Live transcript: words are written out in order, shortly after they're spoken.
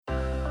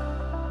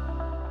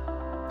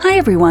Hi,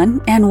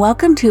 everyone, and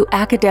welcome to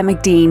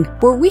Academic Dean,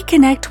 where we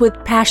connect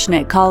with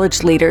passionate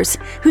college leaders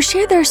who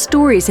share their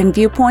stories and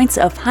viewpoints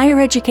of higher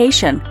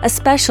education,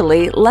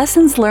 especially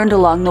lessons learned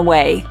along the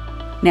way.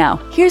 Now,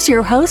 here's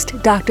your host,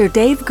 Dr.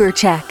 Dave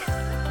Gerchak.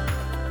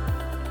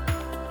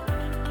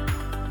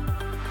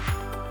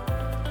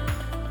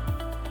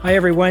 Hi,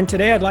 everyone.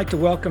 Today, I'd like to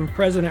welcome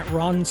President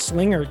Ron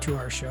Slinger to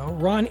our show.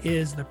 Ron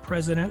is the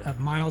president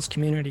of Miles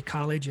Community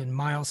College in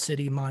Miles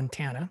City,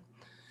 Montana.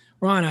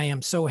 Ron, I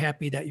am so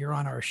happy that you're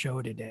on our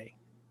show today.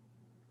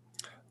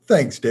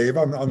 Thanks, Dave.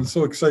 I'm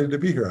so excited to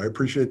be here. I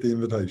appreciate the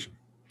invitation.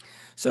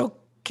 So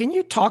can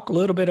you talk a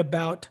little bit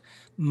about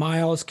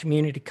Miles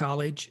Community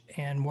College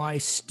and why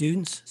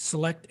students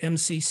select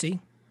MCC?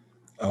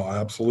 Oh,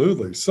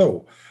 absolutely.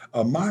 So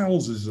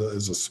Miles is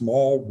a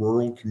small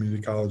rural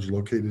community college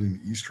located in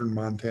eastern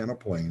Montana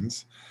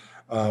Plains.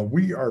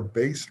 We are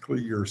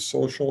basically your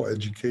social,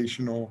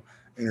 educational,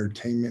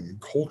 entertainment, and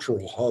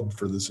cultural hub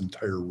for this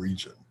entire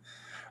region.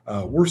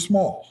 We're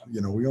small.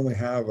 We only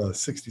have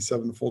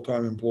 67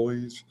 full-time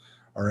employees.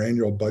 Our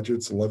annual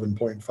budget's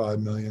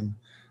 11.5 million.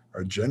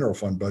 Our general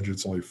fund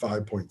budget's only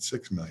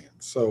 5.6 million.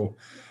 So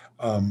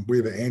we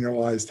have an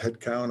annualized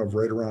headcount of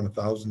right around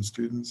 1,000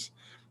 students.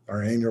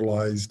 Our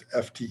annualized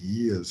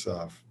FTE is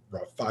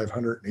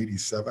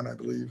 587, I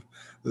believe,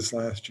 this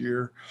last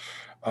year.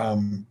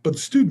 But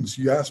students,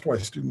 you asked why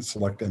students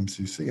select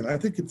MCC, and I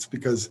think it's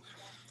because,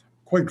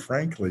 quite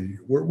frankly,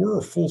 we're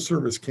a full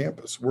service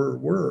campus.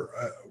 We're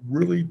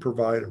really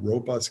provide a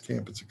robust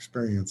campus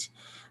experience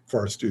for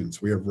our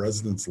students. We have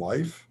residence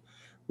life,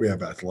 we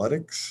have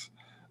athletics.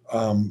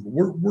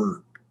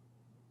 We're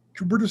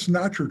just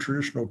not your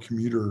traditional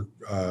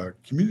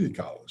community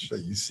college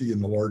that you see in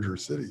the larger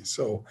cities.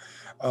 So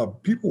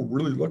people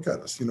really look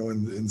at us.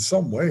 In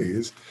some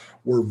ways,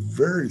 we're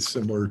very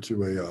similar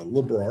to a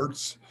liberal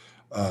arts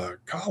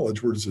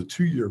college, where it's a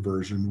 2-year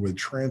version with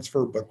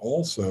transfer, but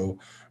also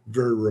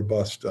very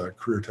robust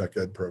career tech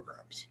ed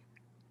programs.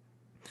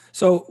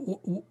 So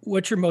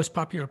what's your most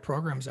popular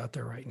programs out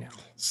there right now?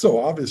 So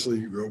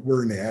obviously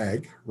we're in the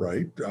ag,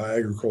 right?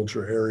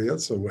 Agriculture area.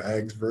 So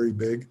ag's very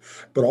big,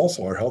 but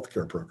also our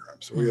healthcare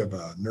programs. So we have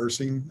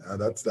nursing.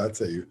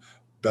 That's a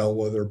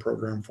bellwether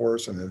program for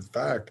us. And in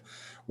fact,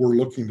 we're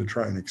looking to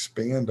try and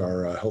expand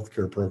our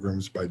healthcare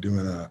programs by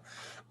doing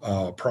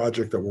a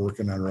project that we're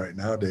working on right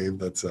now, Dave,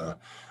 that's a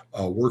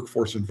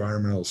workforce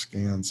environmental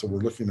scan. So we're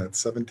looking at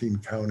 17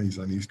 counties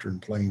on Eastern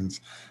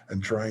Plains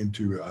and trying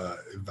to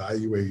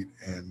evaluate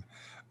and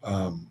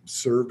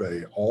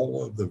survey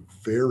all of the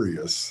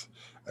various,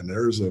 and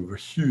there's a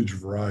huge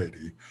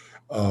variety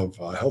of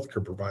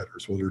healthcare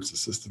providers, whether it's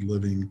assisted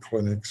living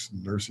clinics,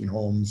 nursing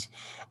homes,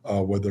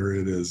 whether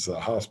it is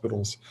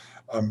hospitals.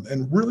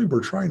 And really,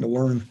 we're trying to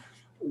learn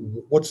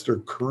what's their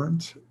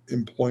current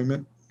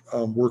employment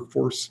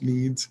workforce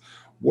needs.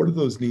 What are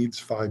those needs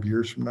 5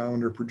 years from now in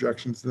their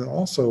projections? And then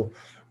also,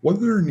 what are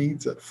their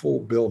needs at full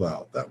build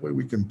out? That way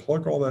we can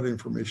plug all that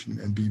information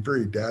and be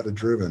very data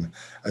driven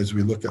as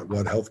we look at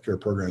what healthcare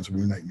programs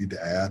we might need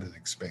to add and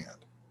expand.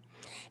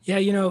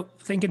 Yeah,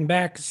 thinking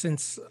back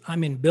since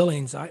I'm in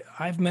Billings,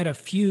 I've met a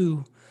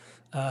few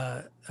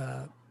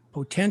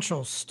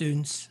potential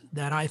students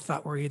that I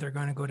thought were either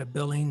going to go to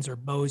Billings or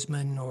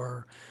Bozeman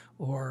or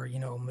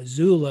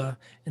Missoula,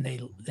 and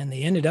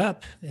they ended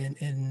up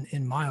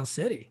in Miles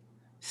City.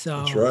 So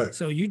that's right.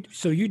 So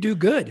you do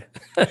good.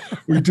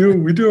 we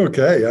do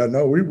okay. Yeah,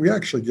 no, we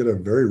actually get a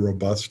very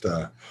robust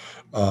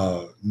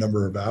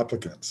number of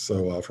applicants.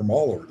 So from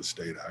all over the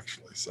state,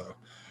 actually. So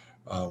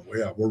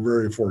we're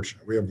very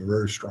fortunate. We have a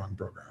very strong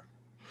program.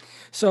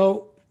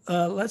 So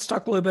let's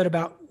talk a little bit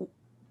about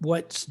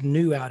what's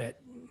new out at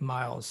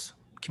Miles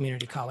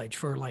Community College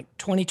for like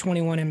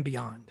 2021 and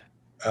beyond.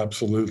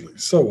 Absolutely.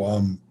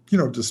 So,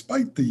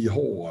 despite the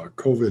whole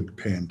COVID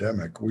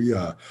pandemic, we've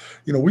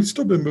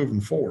still been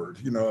moving forward,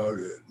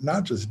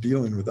 not just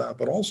dealing with that,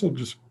 but also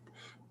just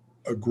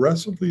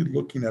aggressively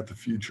looking at the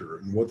future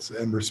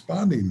and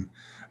responding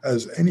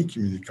as any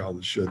community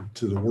college should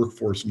to the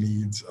workforce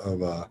needs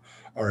of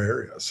our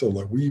area. So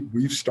like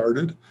we've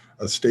started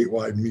a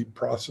statewide meat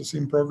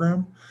processing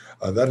program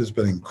that has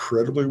been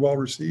incredibly well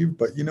received,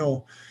 but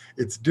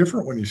it's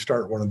different when you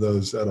start one of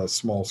those at a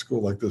small school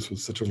like this with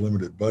such a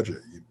limited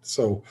budget.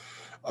 So,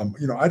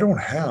 I don't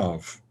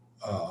have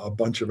a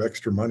bunch of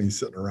extra money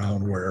sitting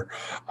around where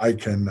I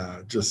can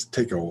just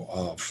take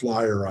a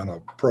flyer on a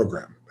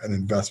program and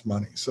invest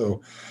money.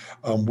 So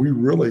we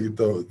really,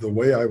 the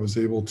way I was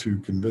able to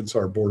convince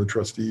our board of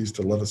trustees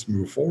to let us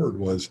move forward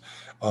was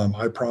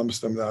I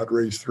promised them that I'd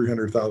raise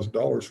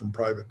 $300,000 from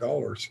private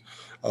dollars.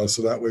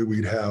 So that way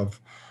we'd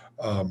have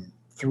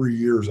 3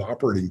 years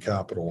operating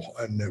capital,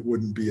 and it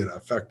wouldn't be an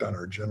effect on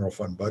our general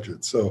fund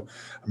budget. So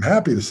I'm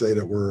happy to say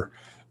that we're,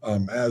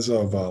 as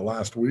of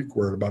last week,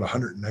 we're at about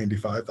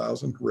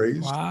 195,000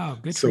 raised. Wow,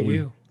 good for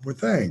you. Well,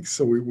 thanks.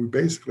 So we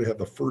basically have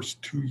the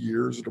first 2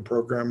 years of the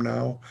program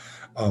now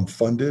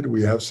funded.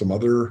 We have some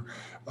other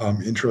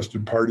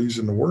interested parties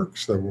in the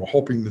works that we're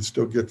hoping to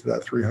still get to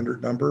that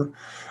 300 number,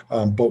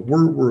 but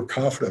we're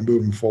confident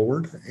moving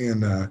forward,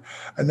 and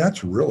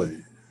that's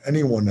really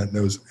anyone that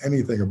knows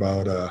anything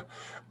about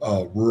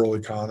rural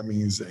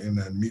economies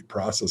and meat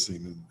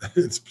processing,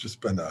 it's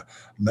just been a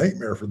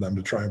nightmare for them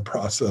to try and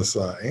process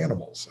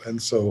animals.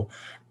 And so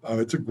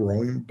it's a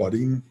growing,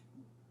 budding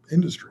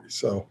industry.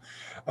 So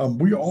I'm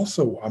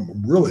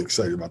really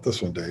excited about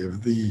this one,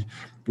 Dave.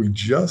 We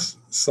just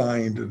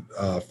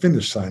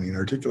finished signing an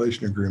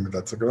articulation agreement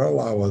that's going to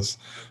allow us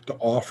to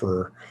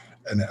offer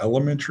an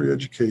elementary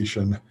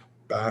education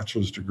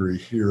bachelor's degree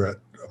here at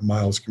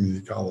Miles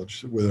Community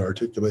College with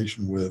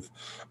articulation with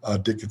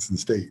Dickinson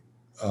State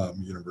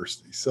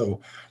University.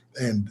 So,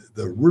 and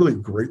the really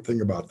great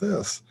thing about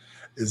this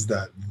is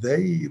that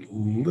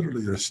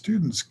their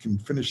students can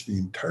finish the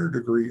entire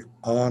degree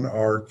on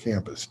our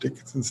campus.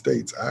 Dickinson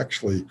State's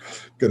actually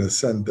going to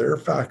send their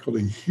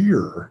faculty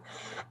here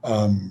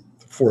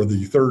for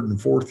the third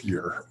and fourth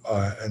year.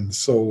 And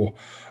so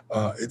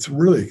it's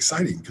really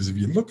exciting because if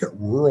you look at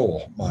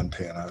rural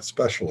Montana,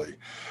 especially,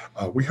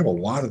 we have a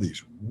lot of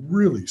these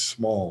really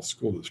small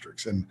school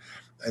districts, and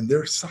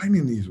they're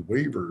signing these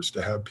waivers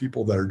to have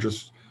people that are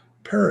just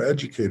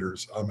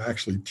paraeducators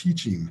actually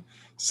teaching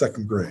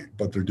second grade,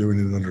 but they're doing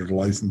it under the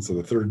license of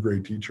a third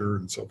grade teacher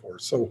and so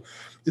forth. So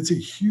it's a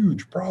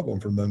huge problem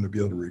for them to be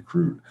able to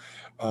recruit.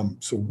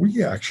 So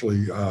we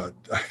actually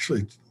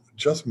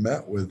just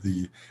met with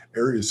the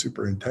area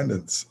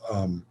superintendents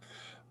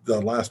the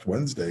last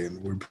Wednesday,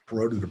 and we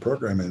promoted the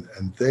program,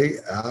 and they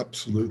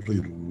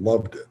absolutely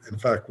loved it. In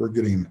fact, we're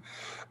getting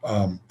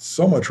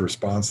so much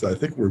response that I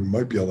think we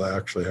might be able to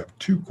actually have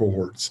 2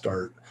 cohorts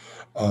start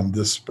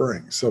this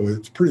spring. So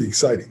it's pretty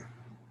exciting.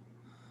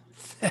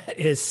 That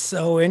is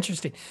so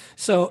interesting.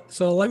 So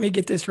let me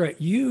get this right.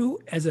 You,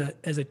 as a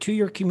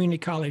 2-year community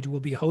college,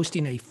 will be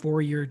hosting a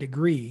 4-year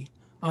degree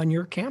on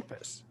your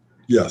campus.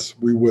 Yes,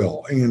 we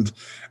will. And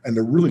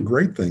the really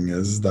great thing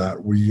is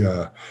that we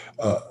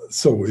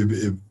so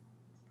if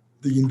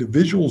the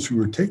individuals who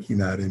are taking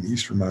that in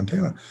Eastern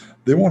Montana,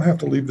 they won't have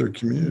to leave their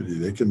community.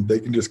 They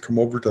can just come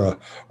over to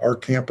our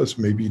campus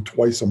maybe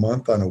twice a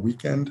month on a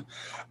weekend,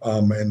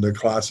 and the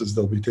classes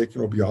they'll be taking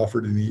will be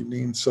offered in the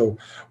evening. So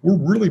we're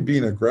really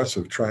being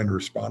aggressive trying to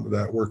respond to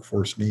that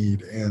workforce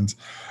need. And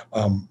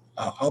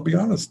I'll be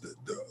honest,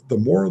 the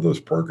more of those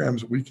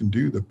programs we can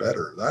do, the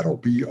better. That'll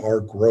be our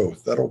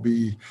growth. That'll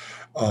be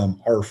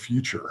our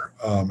future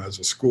as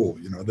a school.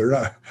 You know, they're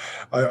not,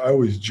 I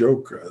always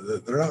joke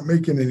that they're not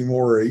making any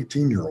more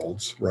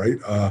 18-year-olds,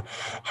 right?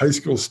 High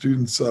school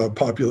students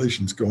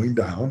population's going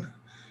down.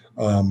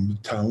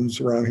 Towns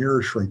around here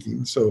are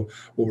shrinking. So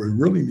what we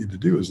really need to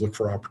do is look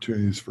for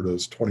opportunities for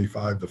those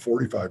 25 to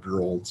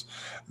 45-year-olds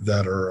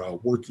that are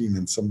working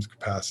in some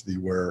capacity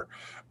where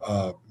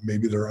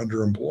maybe they're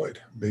underemployed.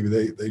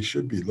 Maybe they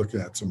should be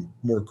looking at some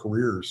more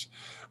careers.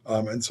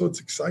 And so it's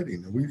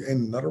exciting.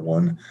 And another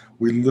one,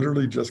 we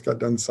literally just got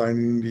done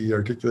signing the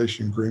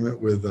articulation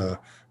agreement with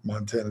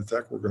Montana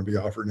Tech. We're going to be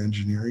offering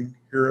engineering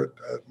here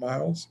at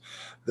Miles.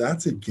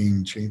 That's a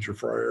game changer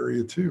for our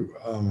area too.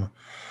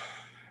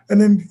 And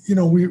then, you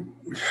know,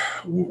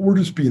 we're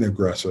just being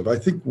aggressive. I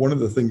think one of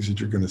the things that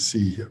you're going to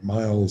see at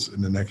Miles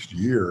in the next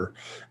year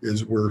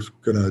is we're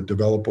going to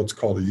develop what's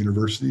called a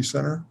university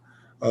center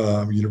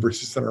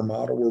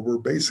model, where we're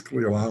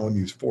basically allowing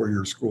these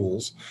 4-year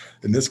schools,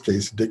 in this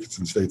case,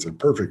 Dickinson State's a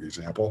perfect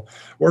example,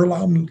 we're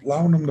allowing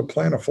them to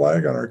plant a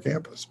flag on our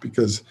campus,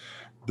 because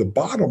the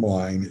bottom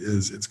line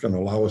is it's going to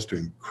allow us to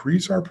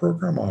increase our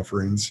program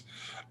offerings,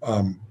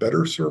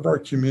 better serve our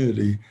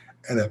community,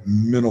 and at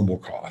minimal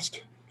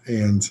cost.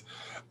 And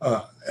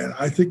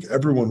I think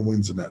everyone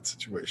wins in that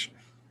situation.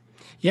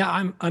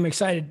 Yeah, I'm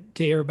excited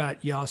to hear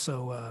about you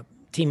also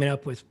teaming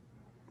up with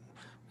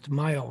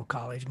my old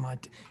college,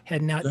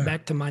 heading out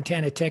back to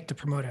Montana Tech to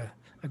promote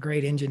a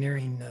great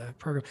engineering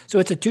program. So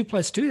it's a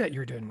 2+2 that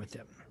you're doing with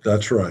them.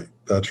 That's right.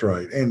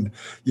 And,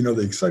 you know,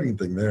 the exciting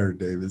thing there,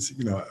 Dave, is,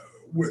 you know,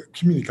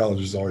 community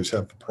colleges always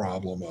have the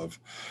problem of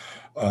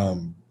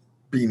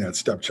being that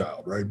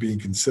stepchild, right? Being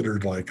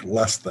considered like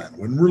less than,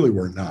 when really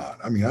we're not.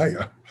 I mean,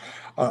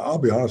 I'll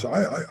be honest,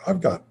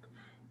 I've got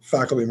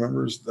faculty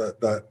members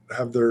that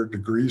have their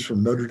degrees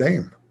from Notre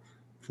Dame,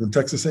 from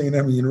Texas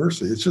A&M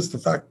University. It's just the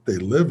fact that they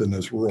live in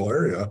this rural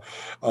area.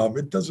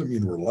 It doesn't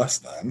mean we're less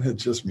than. It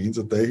just means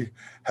that they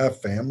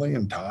have family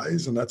and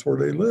ties, and that's where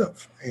they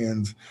live.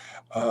 And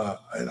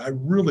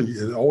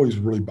it always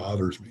really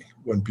bothers me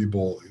when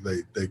people,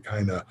 they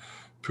kind of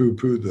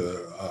poo-poo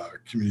the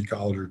community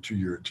college or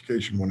 2-year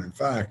education, when in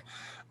fact,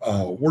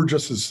 we're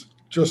just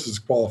as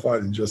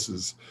qualified and just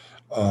as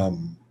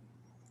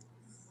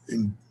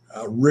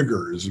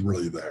rigor is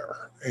really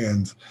there.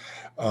 And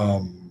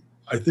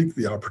I think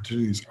the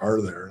opportunities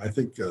are there. And I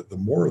think the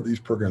more of these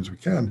programs we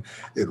can,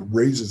 it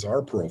raises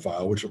our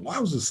profile, which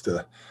allows us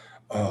to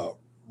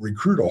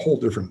recruit a whole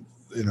different,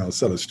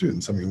 set of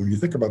students. I mean, when you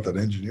think about that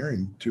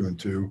engineering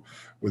 2-2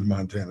 with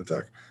Montana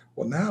Tech,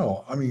 well,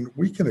 now, I mean,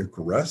 we can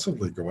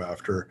aggressively go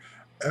after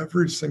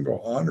every single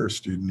honor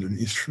student in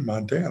Eastern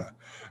Montana,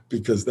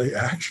 because they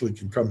actually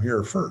can come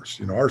here first.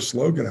 You know, our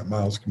slogan at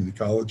Miles Community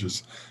College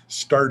is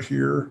start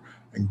here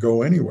and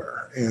go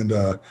anywhere. And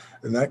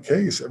in that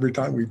case, every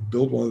time we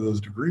build one of those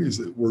degrees,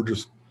 we're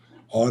just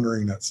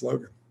honoring that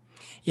slogan.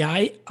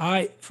 Yeah,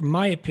 from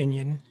my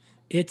opinion,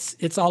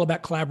 it's all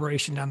about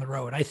collaboration down the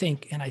road. I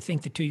think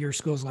the two-year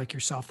schools like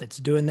yourself that's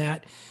doing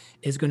that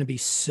is going to be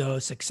so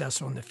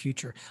successful in the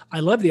future. I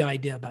love the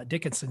idea about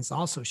Dickinson's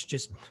also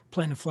just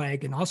planting a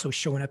flag and also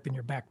showing up in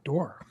your back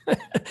door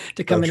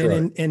to coming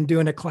in and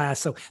doing a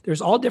class. So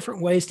there's all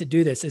different ways to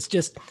do this. It's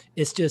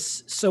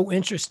just so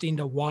interesting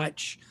to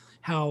watch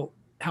how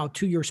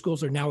two-year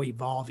schools are now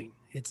evolving.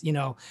 It's,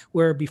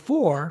 where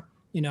before,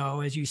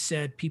 as you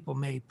said, people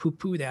may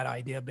poo-poo that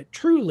idea, but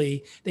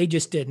truly they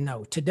just didn't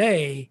know.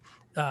 Today,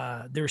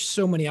 there's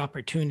so many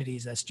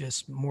opportunities. That's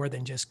just more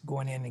than just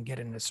going in and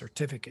getting a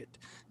certificate.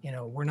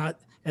 We're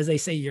not, as they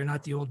say, you're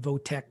not the old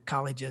VOTEC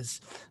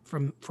colleges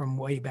from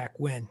way back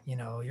when.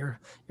 You're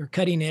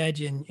cutting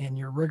edge and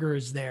your rigor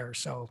is there.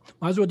 So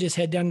might as well just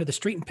head down to the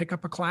street and pick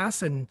up a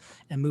class and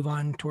move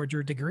on towards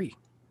your degree.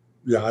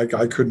 Yeah,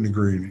 I couldn't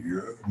agree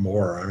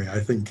more. I mean, I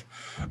think,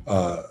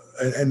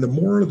 and the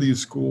more of these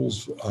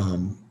schools,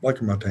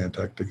 like Montana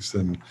Tech,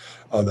 Dickinson,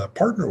 that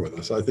partner with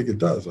us, I think it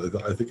does.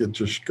 I think it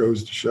just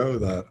goes to show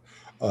that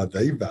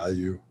they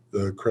value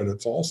the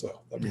credits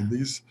also. I mean,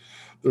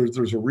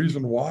 there's a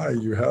reason why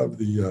you have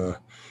the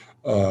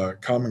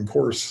Common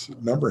Course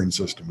numbering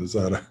system. Is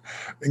that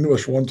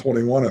English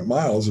 121 at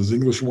Miles is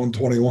English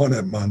 121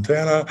 at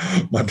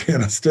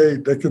Montana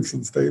State,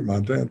 Dickinson State,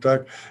 Montana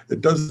Tech.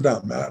 It does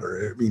not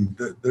matter. I mean,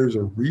 there's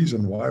a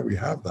reason why we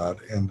have that.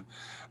 And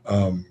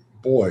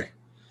boy,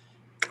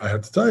 I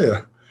have to tell you,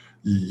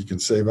 you can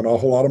save an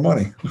awful lot of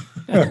money.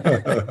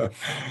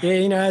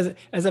 Yeah,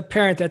 as a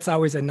parent, that's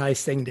always a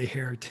nice thing to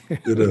hear too.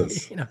 It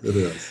is. It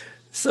is.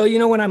 So,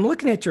 when I'm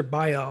looking at your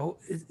bio,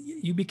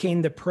 you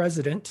became the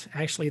president,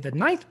 actually the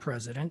 9th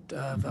president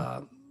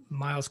of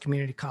Miles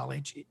Community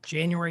College,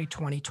 January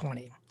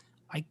 2020.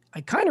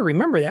 I kind of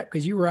remember that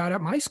because you were out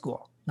at my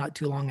school not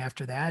too long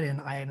after that,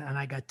 and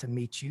I got to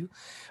meet you.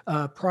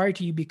 Prior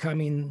to you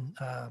becoming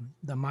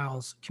the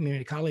Miles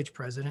Community College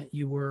president,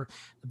 you were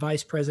the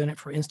vice president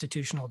for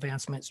institutional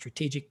advancement,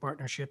 strategic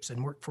partnerships,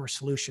 and workforce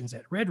solutions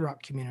at Red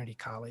Rock Community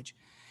College.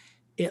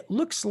 It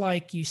looks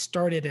like you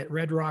started at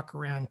Red Rock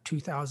around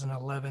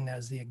 2011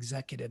 as the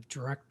executive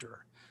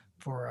director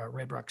for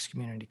Red Rocks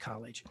Community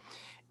College.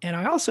 And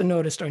I also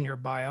noticed on your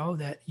bio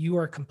that you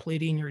are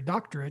completing your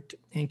doctorate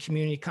in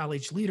community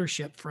college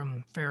leadership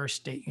from Ferris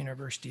State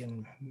University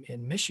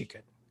in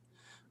Michigan.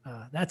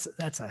 That's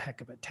a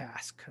heck of a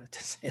task,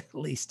 to say the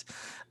least,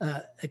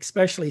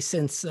 especially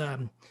since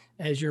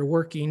as you're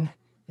working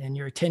and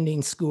you're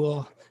attending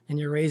school and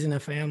you're raising a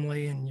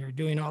family and you're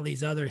doing all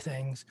these other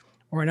things.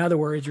 Or in other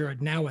words, you're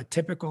now a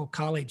typical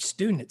college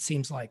student, it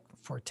seems like,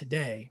 for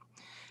today.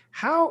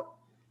 How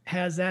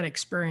has that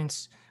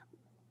experience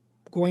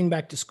going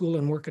back to school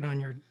and working on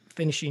your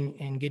finishing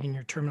and getting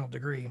your terminal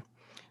degree,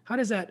 how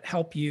does that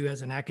help you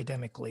as an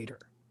academic leader?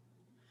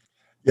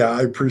 Yeah,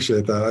 I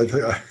appreciate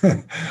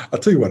that. I'll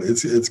tell you what,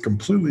 it's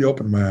completely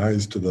opened my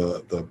eyes to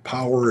the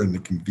power and the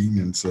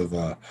convenience of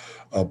a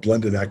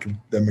blended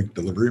academic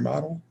delivery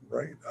model,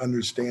 right?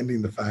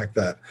 Understanding the fact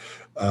that,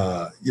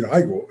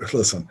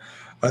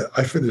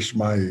 I finished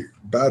my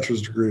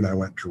bachelor's degree and I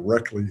went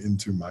directly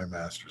into my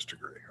master's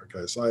degree.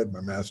 Okay, so I had my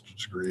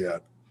master's degree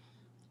at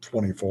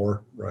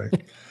 24,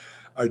 right?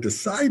 I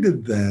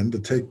decided then to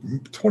take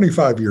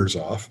 25 years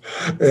off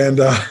and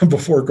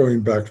before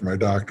going back for my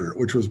doctorate,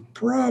 which was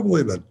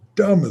probably the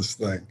dumbest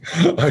thing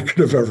I could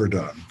have ever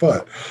done.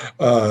 But,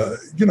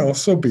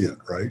 so be it,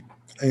 right?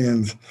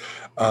 And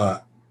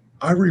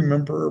I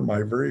remember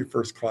my very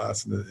first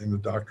class in the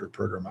doctorate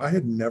program. I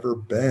had never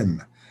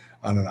been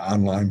on an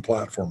online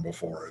platform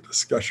before, a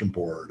discussion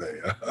board,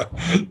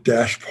 a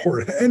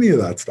dashboard, any of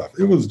that stuff.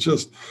 It was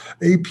just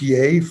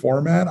APA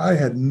format. I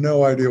had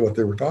no idea what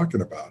they were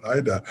talking about. I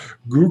had to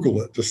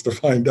Google it just to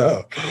find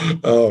out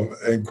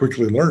and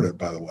quickly learn it,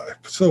 by the way.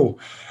 So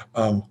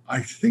I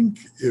think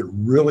it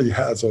really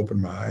has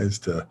opened my eyes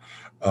to,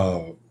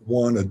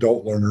 one,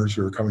 adult learners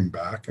who are coming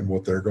back and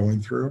what they're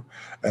going through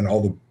and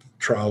all the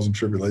trials and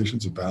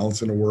tribulations of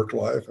balancing a work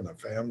life and a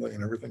family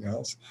and everything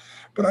else.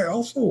 But I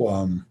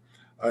also,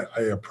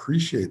 I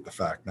appreciate the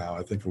fact now,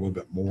 I think a little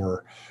bit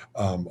more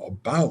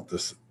about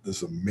this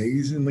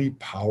amazingly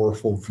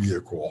powerful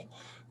vehicle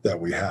that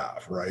we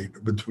have, right?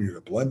 Between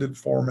a blended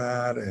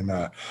format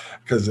and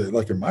because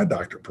like in my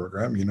doctorate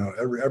program,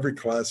 every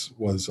class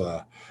was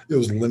it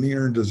was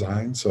linear in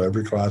design. So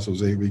every class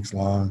was 8 weeks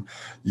long.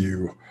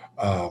 You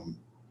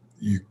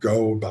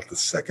go about the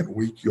second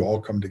week, you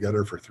all come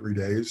together for 3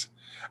 days.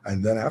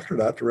 And then after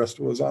that, the rest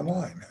was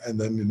online. And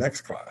then the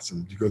next class,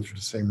 and you go through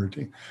the same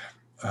routine.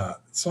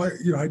 So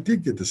I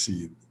did get to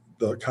see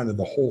the kind of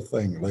the whole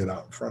thing laid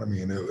out in front of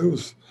me, and it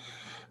was,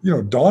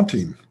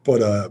 daunting,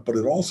 but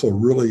it also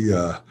really,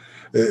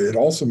 it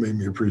also made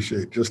me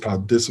appreciate just how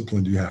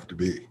disciplined you have to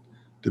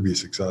be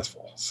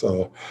successful.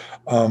 So,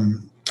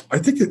 I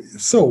think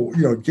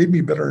it gave me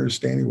a better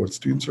understanding what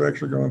students are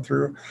actually going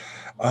through.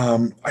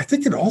 I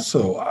think it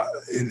also,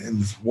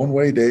 in one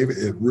way, Dave,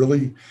 it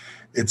really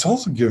it's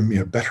also given me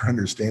a better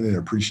understanding and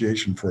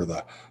appreciation for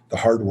the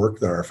hard work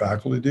that our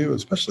faculty do,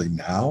 especially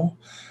now.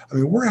 I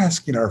mean, we're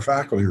asking our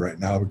faculty right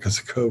now because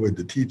of COVID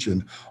to teach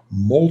in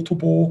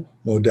multiple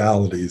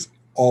modalities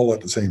all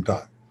at the same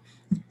time.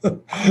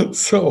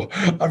 So,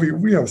 I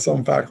mean, we have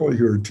some faculty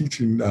who are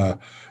teaching,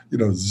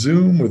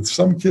 Zoom with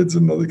some kids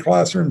in the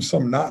classroom,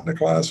 some not in the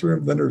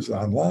classroom. Then there's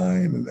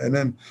online, and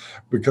then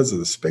because of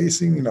the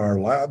spacing, our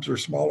labs are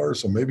smaller.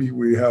 So maybe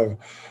we have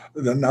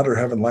then now they're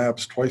having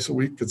labs twice a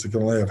week because they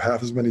can only have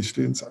half as many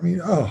students. I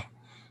mean, oh,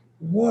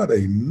 what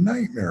a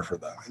nightmare for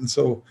them. And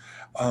so,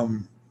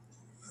 um,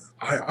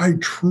 I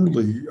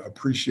truly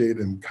appreciate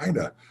and kind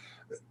of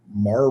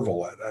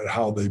marvel at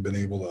how they've been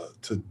able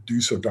to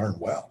do so darn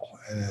well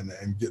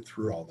and get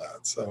through all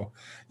that. So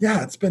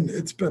yeah, it's been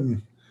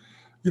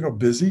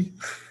busy.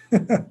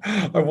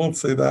 I won't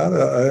say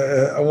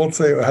that. I won't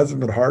say it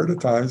hasn't been hard at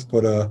times,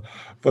 but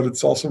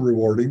it's also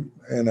rewarding.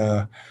 And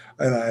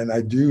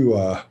I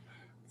do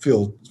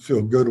feel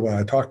good when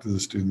I talk to the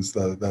students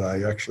that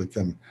I actually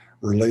can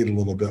relate a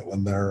little bit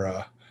when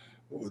they're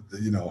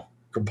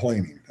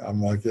complaining.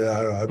 I'm like,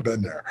 yeah, I've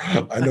been there.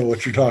 I know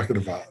what you're talking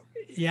about.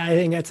 Yeah, I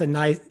think that's a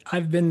nice,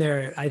 I've been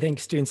there. I think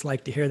students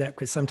like to hear that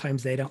because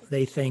sometimes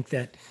they think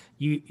that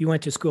you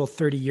went to school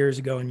 30 years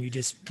ago and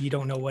you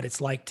don't know what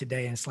it's like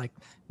today. And it's like,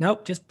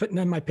 nope, just putting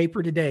on my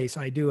paper today. So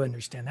I do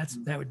understand.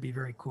 That would be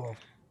very cool.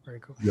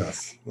 Very cool.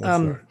 Yes.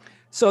 That's right.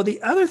 So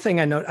the other thing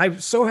I know, I'm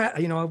so,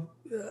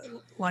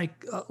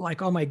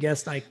 like all my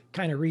guests, I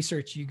kind of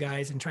research you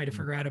guys and try to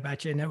figure out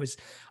about you. And that was,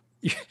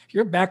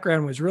 your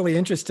background was really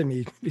interesting to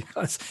me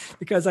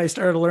because I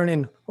started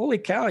learning, holy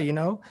cow,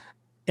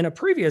 in a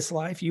previous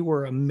life, you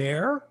were a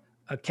mayor,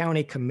 a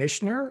county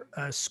commissioner,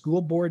 a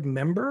school board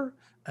member,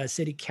 a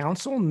city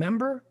council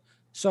member.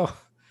 So,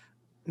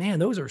 man,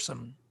 those are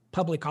some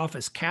public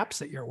office caps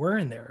that you're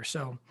wearing there.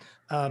 So,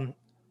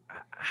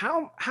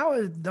 how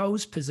have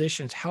those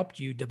positions helped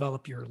you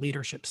develop your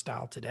leadership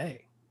style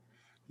today?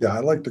 Yeah, I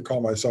like to call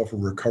myself a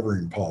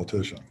recovering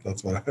politician.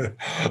 That's what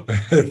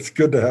it's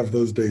good to have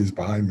those days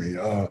behind me.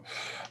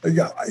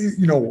 Yeah,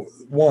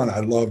 one, I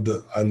love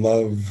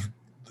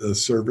the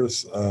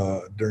service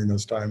during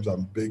those times.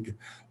 I'm a big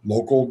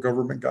local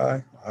government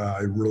guy.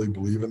 I really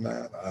believe in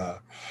that.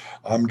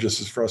 I'm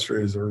just as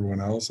frustrated as everyone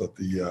else at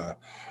the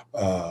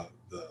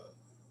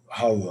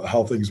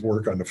how things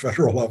work on the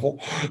federal level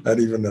and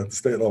even at the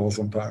state level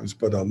sometimes.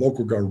 But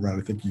local government,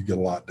 I think you get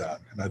a lot done,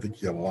 and I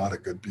think you have a lot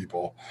of good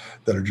people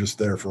that are just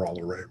there for all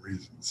the right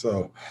reasons.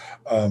 So,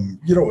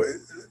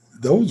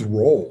 those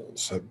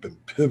roles have been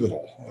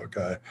pivotal,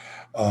 okay,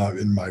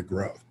 in my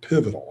growth,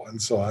 pivotal. And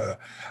so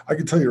I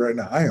can tell you right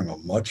now, I am a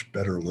much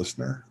better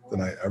listener than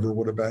I ever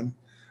would have been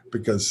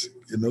because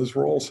in those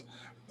roles,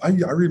 I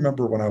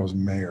remember when I was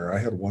mayor, I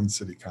had one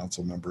city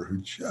council member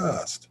who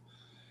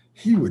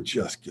he would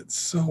just get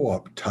so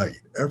uptight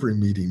every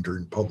meeting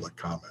during public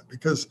comment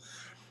because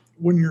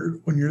when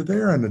you're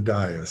there on the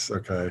dais,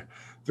 okay,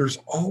 there's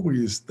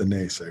always the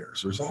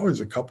naysayers. There's always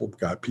a couple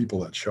of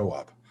people that show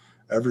up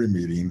every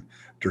meeting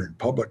during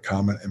public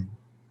comment and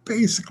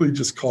basically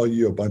just call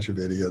you a bunch of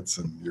idiots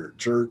and you're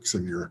jerks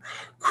and you're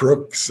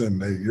crooks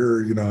and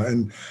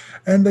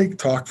and they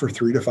talk for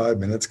 3 to 5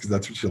 minutes because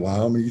that's what you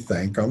allow them and you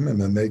thank them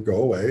and then they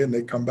go away and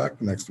they come back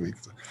the next week.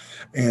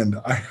 And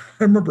I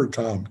remember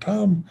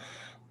Tom,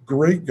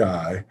 great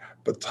guy,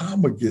 but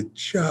Tom would get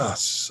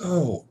just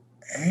so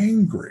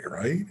angry,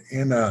 right?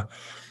 And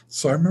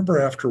so I remember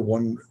after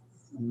one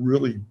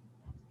really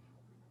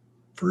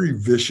very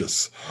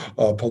vicious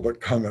public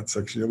comment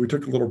section, we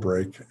took a little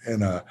break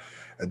and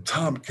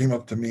Tom came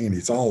up to me and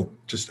he's all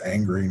just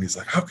angry and he's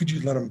like, how could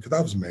you let him, because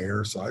I was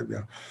mayor, so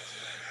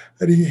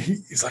and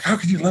he's like, how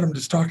could you let him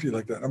just talk to you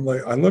like that? And I'm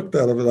like, I looked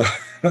at him and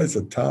I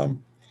said,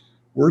 Tom,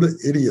 we're the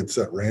idiots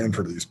that ran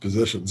for these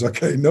positions.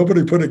 Okay.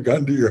 Nobody put a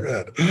gun to your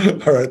head.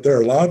 All right.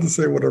 They're allowed to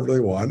say whatever they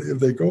want. If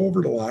they go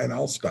over the line,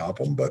 I'll stop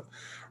them. But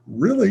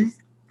really,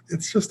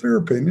 it's just their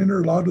opinion.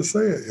 They're allowed to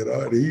say it,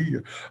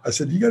 And I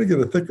said, you got to get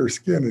a thicker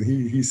skin. And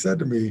he said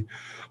to me,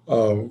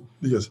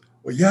 he goes,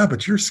 well, yeah,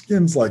 but your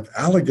skin's like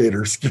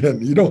alligator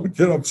skin. You don't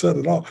get upset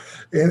at all.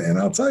 And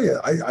I'll tell you,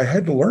 I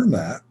had to learn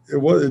that.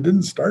 It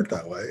didn't start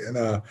that way.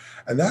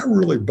 And that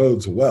really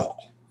bodes well.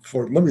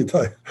 Let me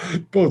tell you,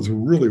 it bodes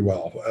really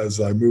well as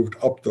I moved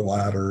up the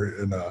ladder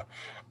and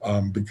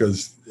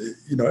because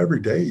every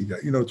day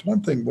it's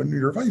one thing when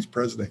you're vice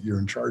president, you're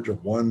in charge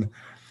of one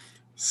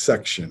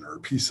section or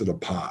piece of the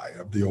pie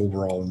of the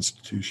overall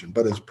institution.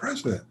 But as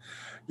president,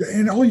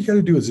 and all you got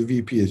to do as a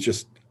VP is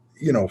just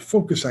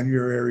focus on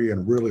your area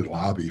and really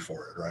lobby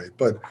for it, right?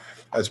 But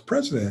as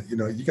president,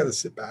 you got to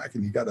sit back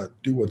and you got to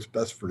do what's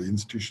best for the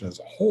institution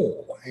as a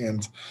whole.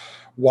 And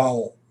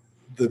while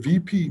the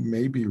VP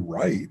may be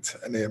right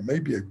and it may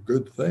be a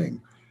good thing,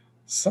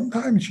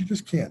 sometimes you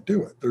just can't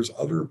do it. There's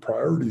other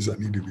priorities that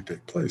need to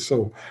take place.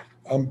 So,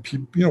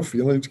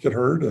 feelings get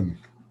hurt and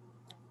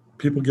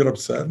people get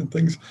upset and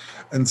things.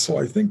 And so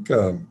I think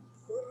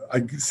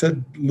I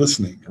said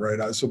listening,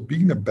 right? So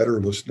being a better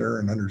listener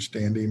and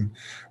understanding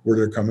where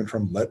they're coming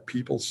from, let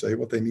people say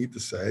what they need to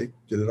say,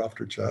 get it off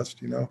their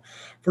chest.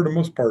 For the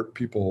most part,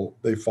 people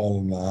they fall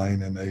in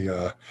line and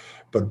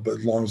but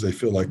as long as they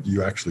feel like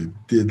you actually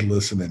did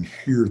listen and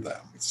hear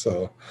them.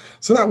 So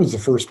that was the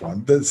first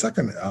one. The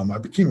second, I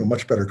became a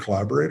much better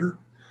collaborator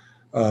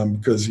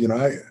because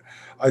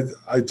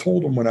I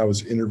told them when I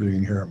was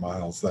interviewing here at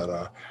Miles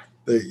that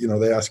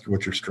they ask you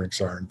what your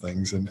strengths are and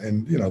things,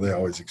 and they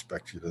always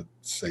expect you to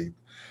say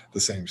the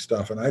same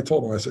stuff. And I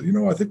told them, I said,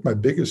 I think my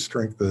biggest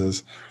strength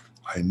is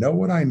I know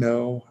what I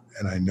know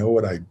and I know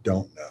what I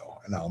don't know,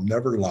 and I'll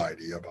never lie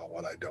to you about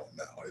what I don't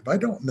know. If I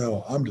don't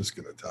know, I'm just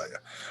going to tell you.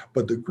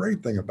 But the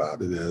great thing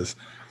about it is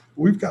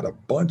we've got a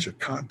bunch of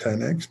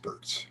content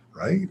experts,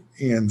 right?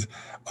 And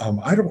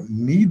I don't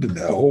need to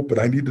know, but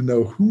I need to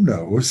know who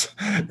knows,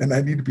 and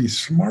I need to be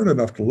smart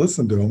enough to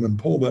listen to them and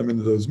pull them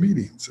into those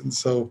meetings. And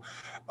so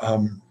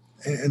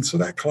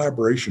that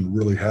collaboration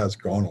really has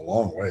gone a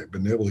long way.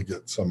 Been able to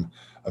get some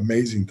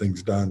amazing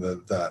things done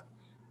that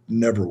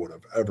never would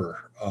have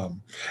ever.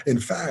 In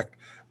fact,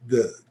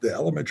 the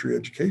elementary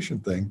education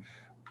thing,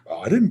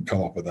 I didn't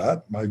come up with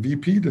that. My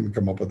VP didn't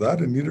come up with that,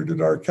 and neither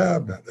did our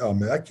cabinet.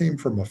 That came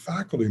from a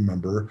faculty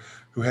member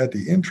who had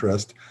the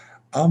interest.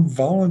 I'm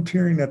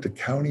volunteering at the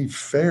county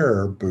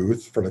fair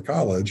booth for the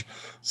college.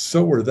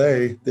 So were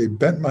they. They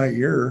bent my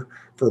ear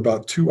for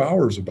about 2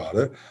 hours about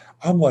it.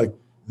 I'm like,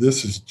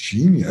 this is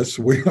genius.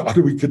 How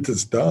do we get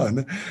this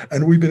done?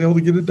 And we've been able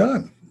to get it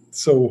done.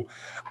 So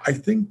I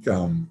think,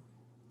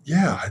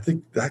 I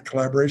think that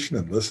collaboration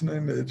and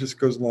listening, it just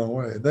goes a long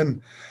way.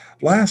 Then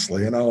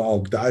lastly, and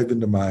I'll dive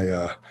into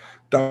my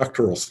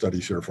doctoral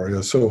studies here for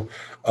you. So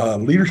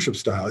leadership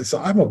style. So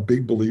I'm a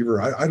big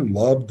believer. I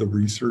love the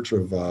research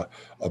of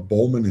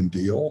Bowman and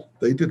Deal.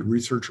 They did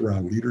research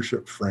around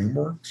leadership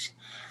frameworks,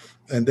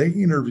 and they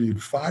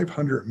interviewed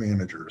 500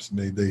 managers,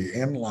 and they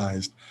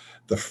analyzed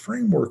the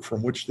framework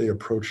from which they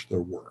approached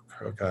their work.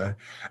 Okay.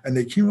 And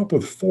they came up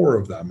with four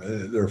of them.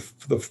 They're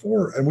the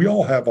four, and we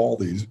all have all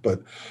these,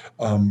 but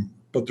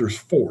there's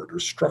four.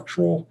 There's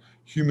structural,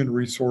 human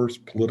resource,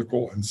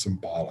 political, and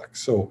symbolic.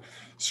 So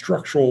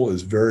structural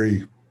is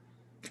very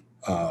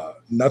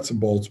nuts and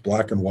bolts,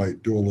 black and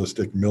white,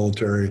 dualistic,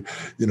 military.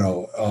 A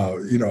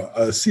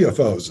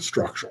CFO is a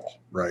structural,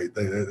 right?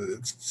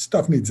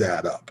 Stuff needs to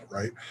add up,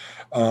 right?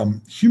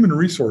 Human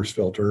resource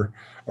filter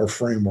or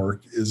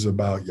framework is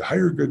about you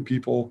hire good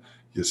people,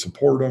 you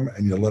support them,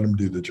 and you let them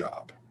do the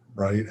job,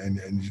 right? And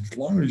as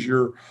long as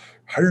you're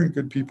hiring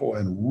good people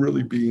and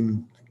really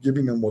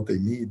giving them what they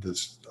need to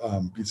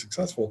be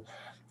successful,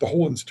 the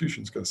whole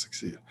institution is going to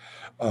succeed.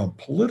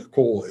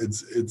 Political,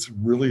 it's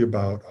really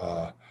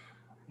about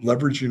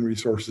leveraging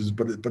resources,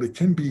 but it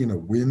can be in a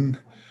win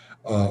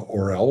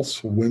or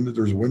else.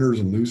 There's winners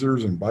and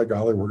losers, and by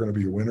golly, we're going to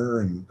be a winner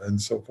and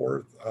so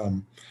forth.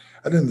 And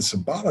then the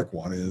symbolic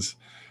one is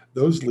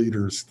those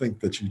leaders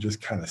think that you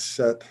just kind of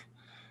set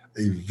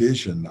a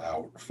vision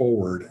out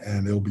forward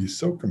and it'll be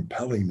so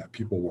compelling that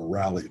people will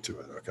rally to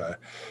it. Okay.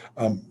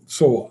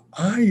 So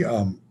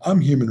I'm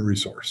human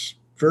resource,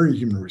 very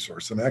human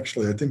resource. And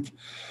actually, I think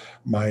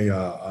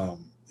my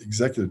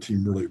executive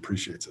team really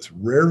appreciates this.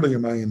 Rarely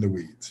am I in the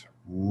weeds.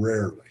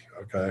 Rarely.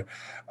 Okay.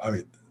 I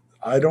mean,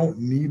 I don't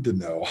need to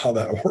know how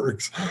that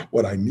works.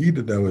 What I need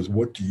to know is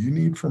what do you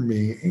need from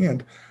me?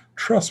 And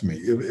trust me,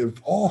 if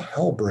all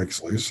hell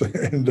breaks loose,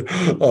 and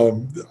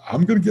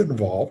I'm going to get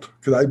involved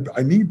because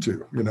I need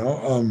to,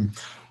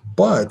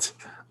 but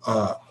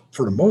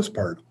for the most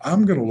part,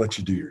 I'm going to let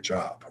you do your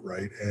job,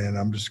 right? And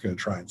I'm just going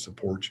to try and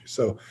support you.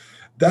 So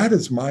that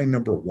is my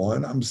number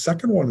one.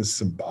 Second one is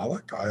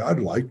symbolic. I'd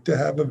like to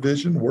have a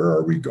vision. Where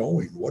are we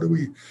going? What are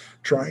we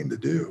trying to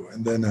do?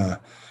 And then,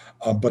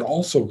 but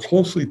also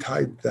closely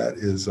tied to that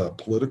is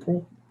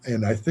political.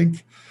 And I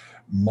think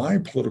my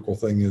political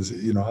thing is,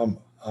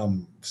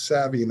 I'm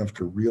savvy enough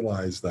to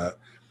realize that,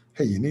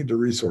 hey, you need the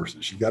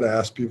resources. You got to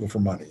ask people for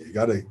money. You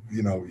got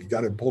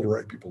to pull the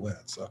right people in.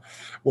 So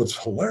what's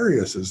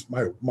hilarious is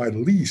my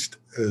least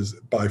is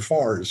by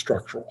far is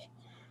structural.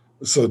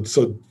 So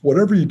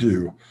whatever you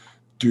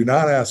do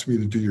not ask me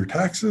to do your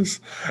taxes,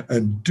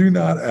 and do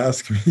not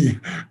ask me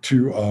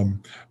to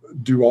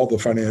do all the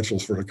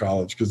financials for the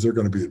college, because they're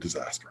going to be a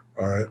disaster.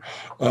 All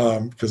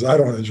right. Because I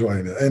don't enjoy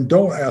it. And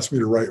don't ask me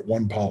to write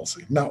one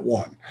policy, not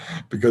one,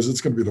 because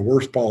it's going to be the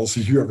worst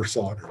policy you ever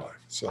saw in your life.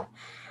 So,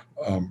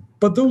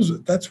 but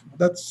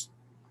that's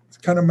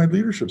kind of my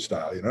leadership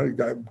style. You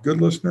got good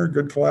listener,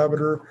 good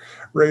collaborator,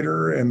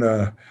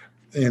 and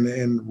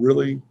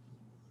really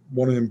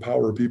want to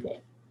empower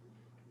people.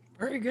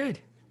 Very good.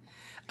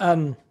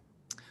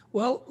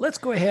 Well, let's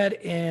go ahead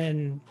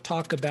and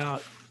talk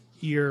about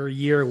your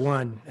year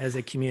one as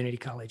a community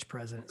college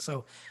president.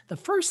 So the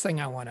first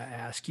thing I want to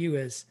ask you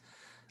is,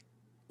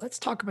 let's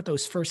talk about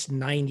those first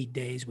 90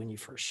 days when you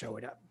first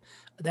showed up.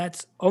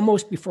 That's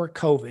almost before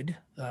COVID.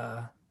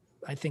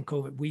 I think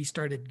COVID, we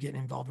started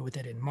getting involved with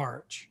it in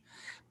March.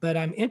 But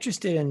I'm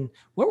interested in,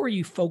 what were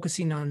you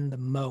focusing on the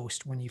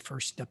most when you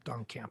first stepped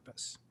on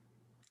campus?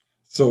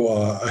 So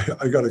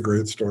I got a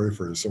great story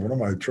for you. So one of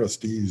my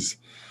trustees,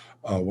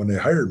 when they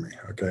hired me,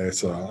 okay,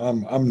 so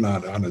I'm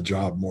not on a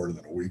job more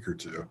than a week or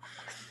two,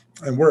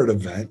 and we're at an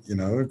event,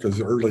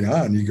 because early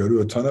on you go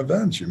to a ton of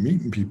events, you're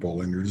meeting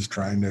people, and you're just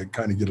trying to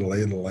kind of get a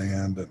lay of the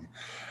land.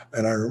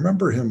 And I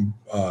remember him,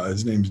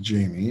 his name's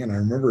Jamie, and I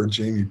remember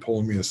Jamie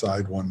pulling me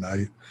aside one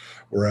night.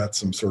 We're at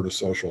some sort of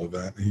social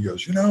event, and he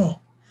goes,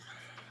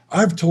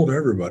 I've told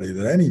everybody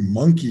that any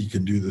monkey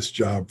can do this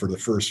job for the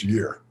first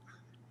year.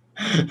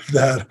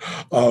 that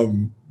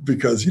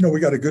because we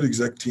got a good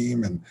exec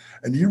team, and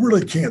you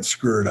really can't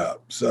screw it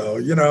up. So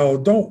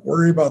don't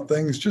worry about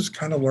things. Just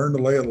kind of learn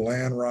the lay of the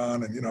land,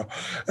 Ron.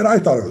 And I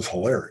thought it was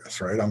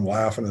hilarious, right? I'm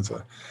laughing.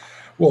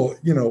 Well,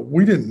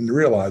 we didn't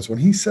realize when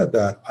he said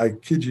that. I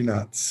kid you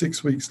not,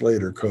 6 weeks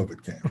later,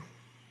 COVID came.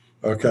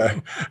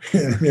 Okay.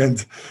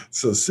 And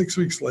so 6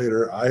 weeks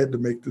later, I had to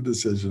make the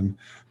decision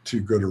to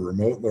go to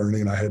remote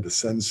learning. I had to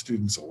send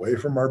students away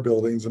from our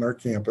buildings and our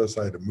campus.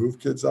 I had to move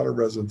kids out of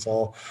residence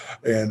hall.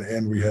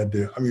 And we had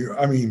to,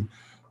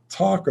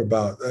 talk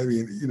about,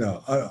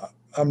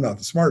 I'm not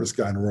the smartest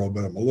guy in the world,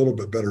 but I'm a little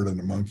bit better than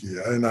the monkey.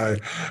 And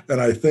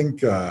I think,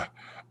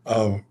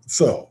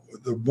 so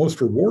the most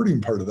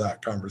rewarding part of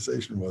that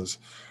conversation was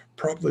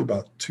probably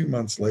about 2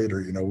 months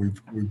later.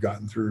 We've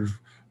gotten through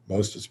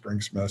most of spring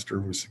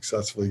semester. We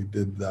successfully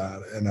did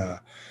that. And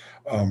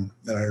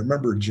I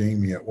remember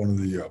Jamie at one of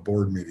the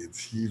board meetings,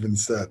 he even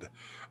said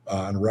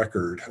on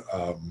record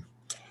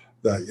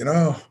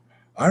that,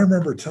 I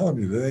remember telling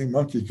you that any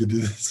monkey could do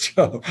this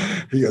job.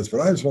 He goes,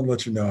 but I just want to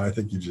let you know, I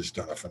think you've just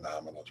done a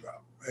phenomenal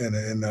job.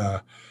 And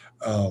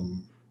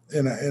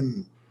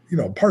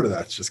part of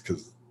that's just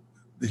because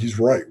he's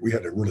right. We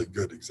had a really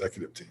good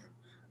executive team,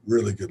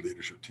 really good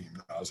leadership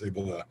team. I was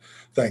able to,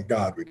 thank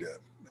God we did.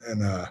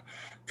 And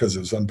because it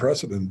was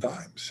unprecedented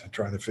times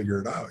trying to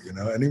figure it out.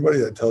 Anybody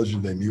that tells you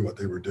they knew what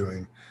they were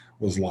doing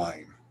was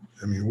lying.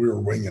 We were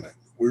winging it.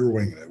 We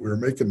were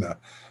making the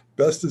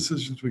best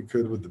decisions we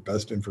could with the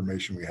best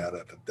information we had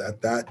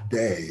at that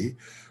day,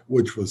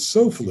 which was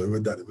so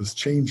fluid that it was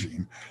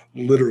changing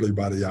literally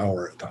by the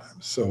hour at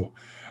times. So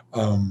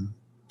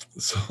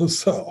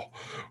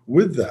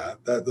with that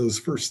those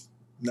first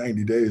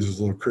 90 days was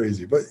a little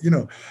crazy, but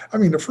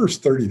the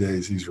first 30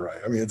 days, he's right.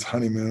 It's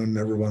honeymoon,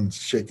 everyone's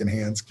shaking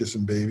hands,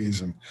 kissing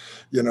babies, and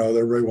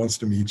everybody wants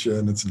to meet you,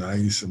 and it's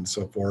nice and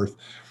so forth.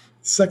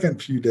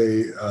 Second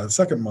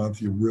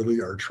month, you really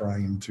are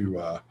trying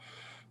to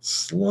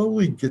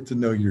slowly get to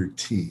know your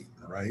team,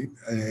 right?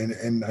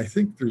 And I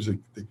think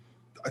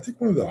I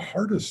think one of the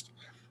hardest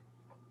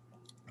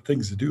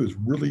things to do is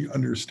really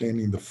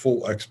understanding the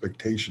full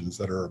expectations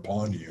that are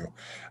upon you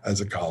as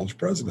a college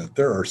president.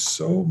 There are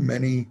so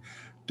many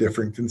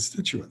different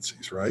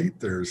constituencies, right?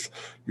 There's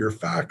your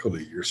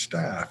faculty, your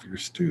staff, your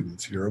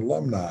students, your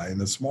alumni, in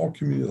a small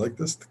community like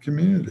this, the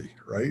community,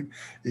 right?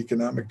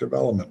 Economic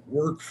development,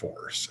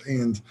 workforce,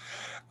 and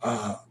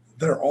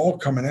they're all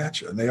coming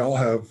at you, and they all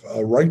have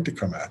a right to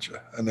come at you,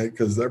 and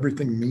because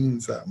everything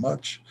means that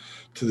much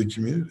to the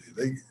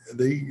community.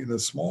 They in a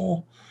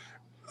small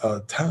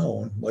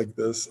town like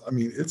this,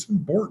 it's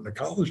important. A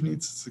college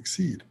needs to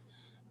succeed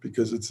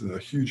because it's a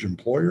huge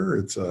employer.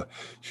 It's a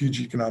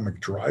huge economic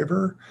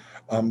driver.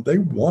 They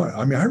want,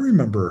 I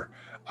remember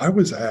I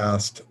was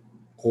asked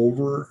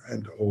over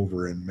and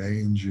over in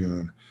May and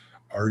June,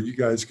 are you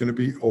guys going to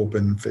be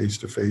open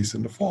face-to-face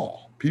in the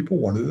fall? People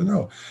wanted to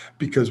know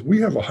because we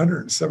have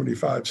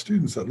 175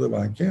 students that live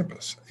on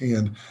campus,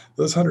 and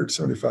those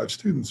 175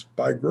 students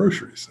buy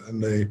groceries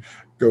and they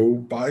go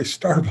buy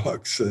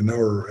Starbucks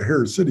or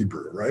Harris City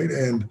Brew, right?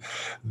 And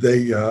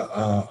they,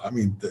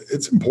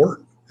 it's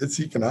important. It's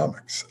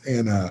economics.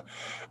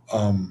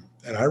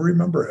 And I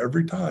remember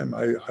every time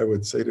I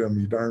would say to them,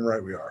 you darn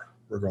right we are.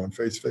 We're going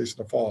face-to-face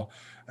in the fall.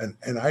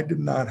 And I did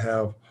not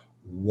have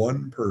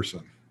one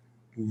person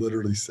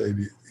literally say,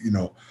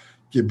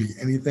 give me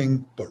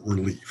anything but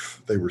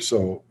relief. They were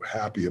so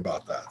happy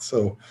about that.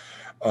 So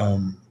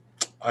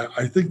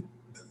I think,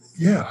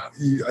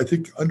 I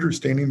think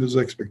understanding those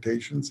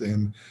expectations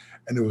and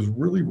it was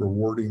really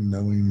rewarding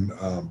knowing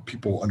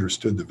people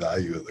understood the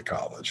value of the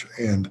college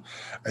and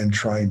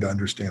trying to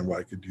understand what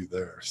I could do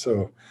there.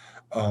 So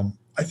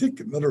I think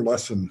another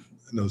lesson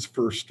in those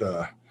first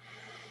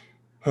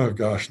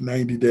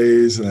 90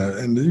 days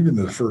and even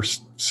the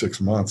first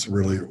 6 months,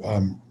 really,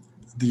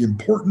 the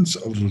importance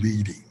of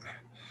leading.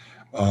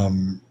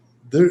 I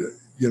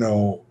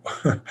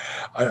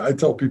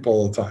tell people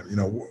all the time,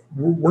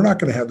 we're not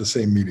going to have the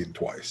same meeting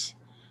twice.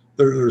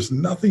 There's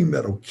nothing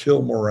that'll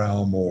kill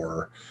morale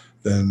more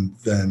than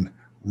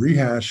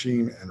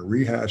rehashing,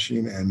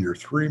 and you're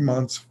 3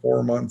 months,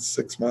 4 months,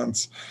 6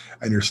 months,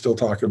 and you're still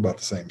talking about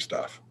the same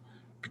stuff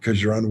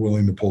because you're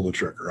unwilling to pull the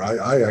trigger.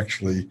 I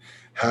actually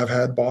have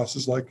had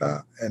bosses like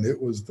that, and it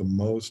was the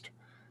most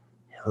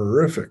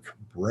horrific,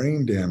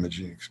 brain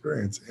damaging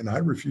experience, and I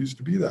refuse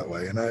to be that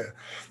way.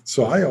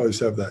 So I always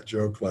have that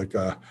joke like,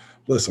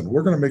 listen,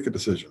 we're going to make a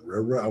decision.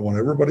 I want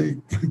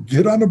everybody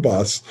get on the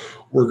bus.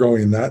 We're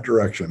going in that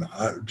direction.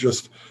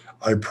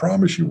 I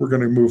promise you we're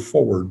going to move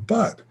forward,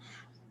 but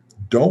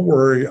don't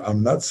worry,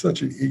 I'm not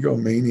such an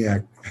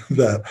egomaniac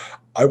that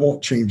I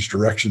won't change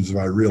directions if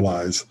I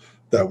realize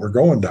that we're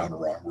going down the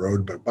wrong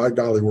road, but by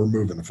golly, we're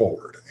moving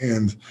forward.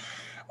 And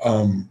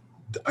um,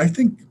 I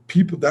think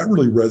people that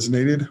really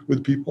resonated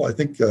with people. I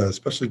think,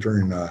 especially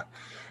during uh,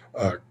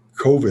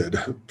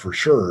 COVID, for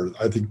sure.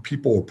 I think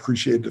people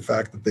appreciated the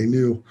fact that they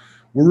knew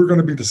we were going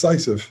to be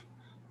decisive,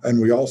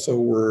 and we also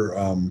were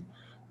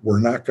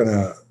not going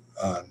to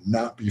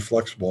not be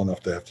flexible enough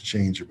to have to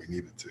change if we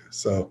needed to.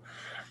 So,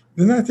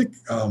 and I think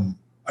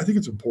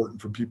it's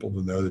important for people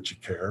to know that you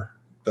care,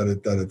 that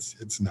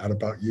it's not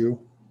about you.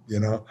 You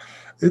know,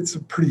 it's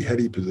a pretty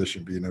heady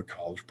position being a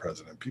college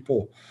president.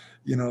 People,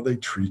 they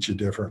treat you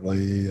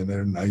differently and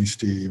they're nice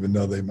to you, even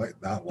though they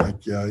might not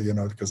like you,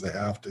 because they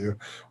have to,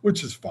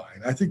 which is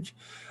fine. I think,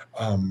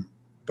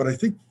 but I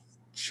think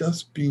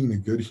just being a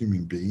good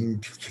human being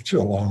can get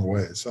you a long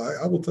way. So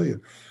I will tell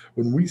you,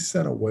 when we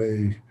sent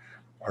away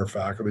our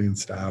faculty and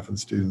staff and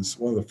students,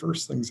 one of the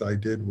first things I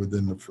did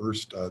within the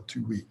first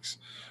 2 weeks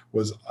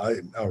was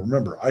now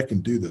remember, I can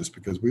do this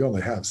because we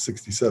only have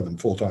 67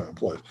 full-time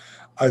employees.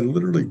 I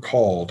literally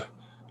called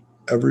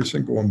every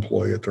single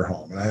employee at their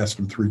home and I asked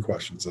them three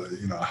questions.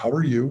 How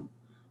are you?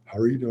 How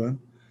are you doing?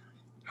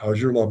 How's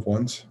your loved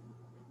ones?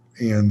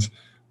 And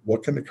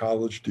what can the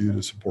college do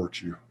to support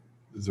you?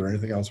 Is there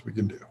anything else we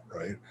can do?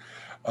 Right.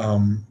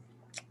 Um,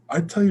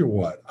 I tell you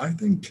what, I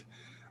think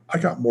I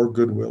got more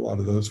goodwill out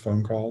of those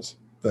phone calls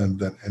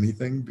than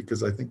anything,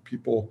 because I think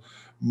people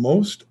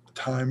most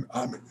time,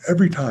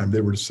 every time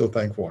they were so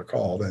thankful I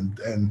called,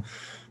 and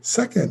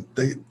second,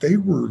 they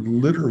were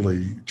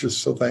literally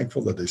just so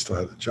thankful that they still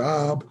had a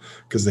job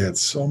because they had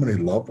so many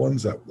loved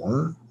ones that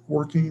weren't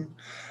working,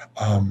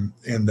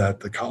 and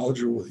that the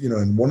college,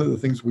 and one of the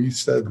things we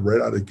said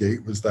right out of the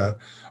gate was that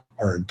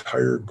our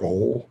entire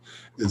goal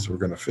is we're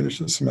going to finish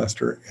the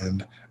semester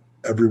and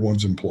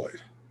everyone's employed.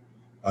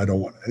 I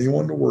don't want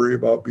anyone to worry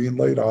about being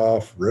laid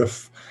off,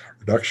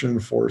 reduction in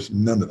force,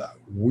 none of that.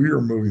 We are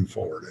moving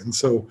forward. And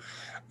so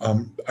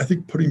I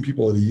think putting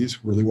people at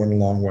ease really went a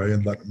long way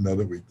and letting them know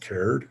that we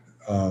cared.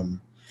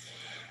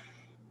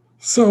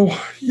 So,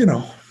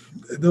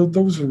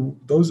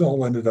 those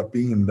all ended up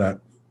being that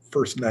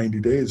first 90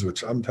 days,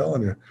 which I'm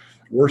telling you,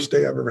 worst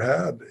day I've ever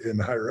had in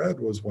higher ed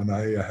was when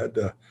I had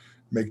to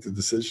make the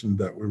decision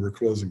that we were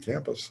closing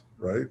campus,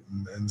 right?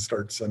 And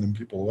start sending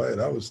people away.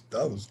 That was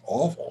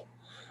awful.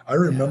 I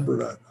remember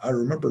that. I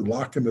remember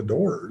locking the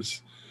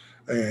doors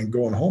and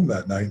going home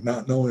that night,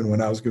 not knowing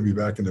when I was going to be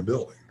back in the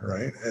building,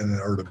 right?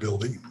 Or the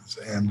buildings.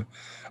 And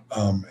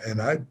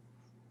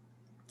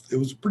it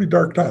was a pretty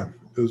dark time.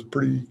 It was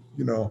pretty,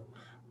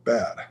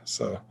 bad.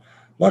 So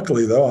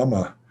luckily though, I'm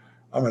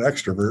an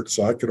extrovert,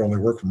 so I could only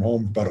work from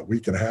home about a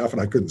week and a half,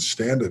 and I couldn't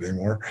stand it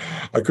anymore.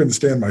 I couldn't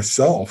stand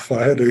myself.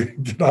 I had to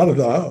get out of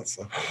the house.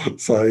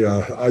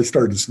 So I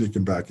started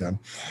sneaking back in.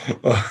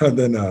 And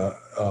then,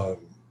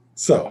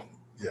 so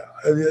yeah,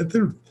 I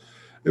mean,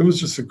 it was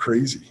just a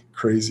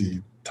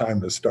crazy time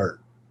to start.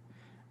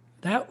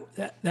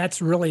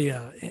 That's really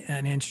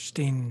an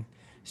interesting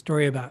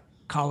story about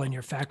calling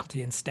your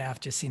faculty and staff,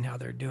 just seeing how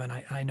they're doing.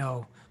 I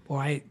know,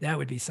 boy, that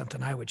would be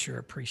something I would sure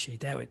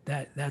appreciate.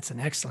 That's an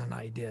excellent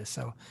idea.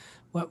 So,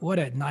 what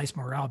a nice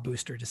morale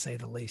booster, to say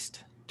the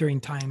least,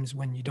 during times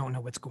when you don't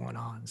know what's going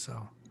on.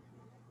 So,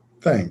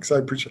 thanks, I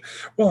appreciate.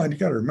 Well, and you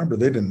got to remember,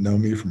 they didn't know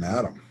me from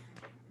Adam.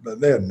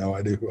 They had no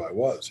idea who I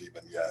was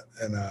even yet,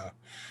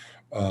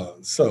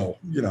 and so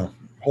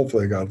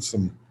hopefully I got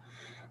some.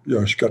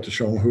 She got to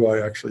show them who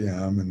I actually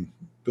am and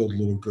build a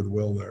little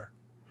goodwill there.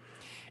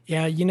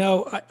 Yeah,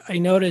 I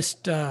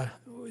noticed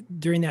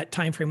during that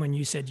time frame when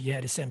you said you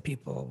had to send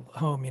people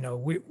home,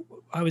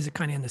 I was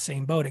kind of in the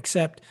same boat,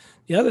 except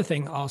the other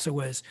thing also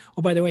was,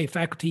 oh, by the way,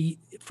 faculty,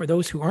 for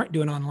those who aren't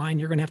doing online,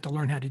 you're going to have to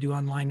learn how to do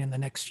online in the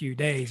next few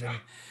days. And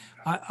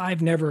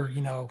I've never,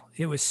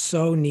 it was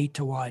so neat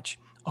to watch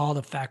all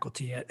the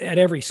faculty at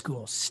every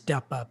school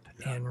step up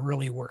and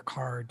really work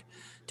hard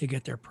to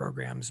get their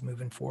programs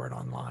moving forward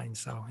online.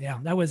 So yeah,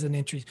 that was an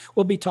interest.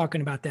 We'll be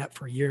talking about that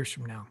for years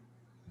from now.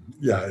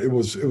 Yeah, it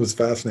was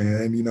fascinating.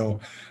 And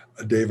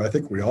Dave, I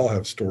think we all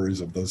have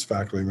stories of those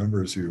faculty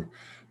members who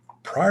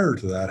prior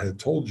to that had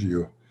told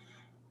you,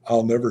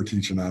 I'll never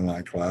teach an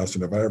online class,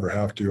 and if I ever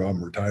have to,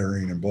 I'm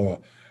retiring and blah.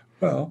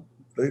 Well,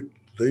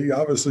 they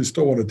obviously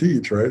still want to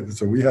teach, right? And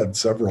so we had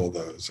several of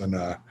those, and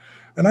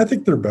I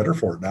think they're better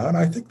for it now, and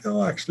I think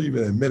they'll actually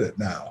even admit it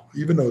now,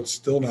 even though it's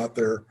still not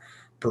their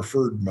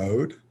preferred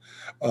mode.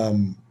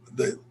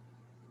 They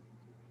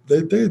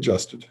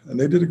adjusted and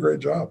they did a great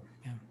job.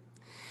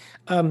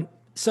 Yeah.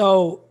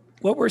 So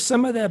what were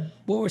some of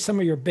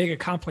your big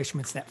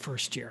accomplishments that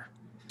first year?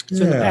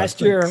 So the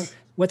past year,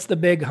 what's the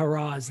big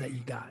hurrahs that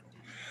you got?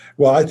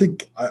 Well, I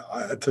think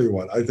I tell you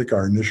what, I think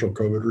our initial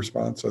COVID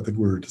response, I think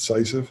we were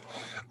decisive.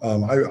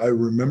 I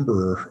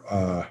remember,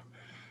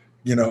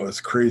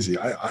 it's crazy.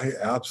 I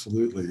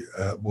absolutely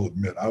will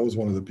admit I was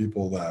one of the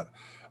people that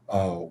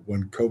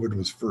when COVID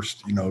was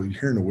first, you're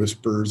hearing the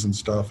whispers and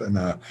stuff. And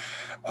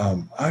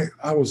I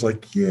was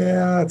like,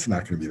 yeah, it's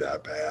not going to be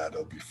that bad.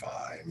 It'll be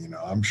fine.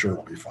 I'm sure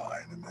it'll be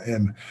fine.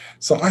 And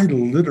so I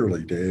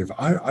literally, Dave,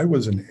 I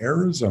was in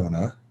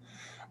Arizona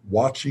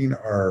watching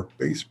our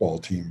baseball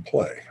team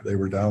play. They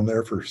were down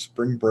there for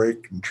spring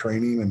break and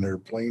training, and they're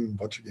playing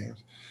a bunch of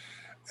games.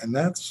 And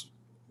that's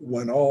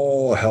when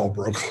all hell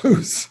broke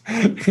loose.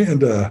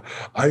 And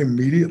I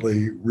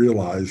immediately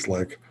realized,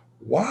 like,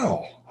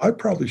 wow, I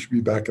probably should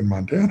be back in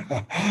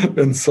Montana.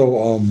 And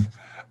so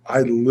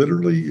I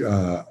literally,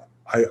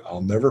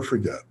 I'll never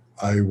forget,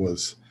 I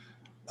was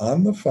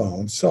on the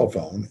cell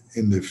phone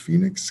in the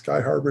Phoenix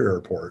Sky Harbor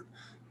Airport,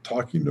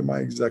 talking to my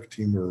exec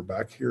team. We were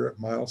back here at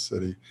Miles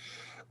City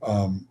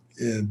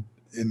in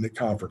the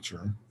conference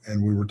room,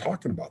 and we were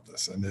talking about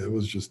this, and it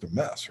was just a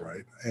mess,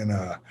 right? And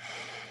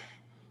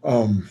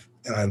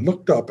I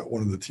looked up at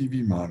one of the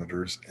TV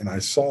monitors, and I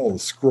saw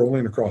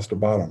scrolling across the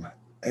bottom,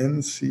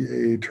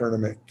 NCAA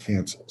tournament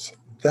cancels.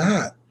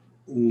 That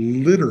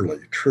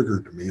literally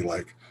triggered me,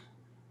 like,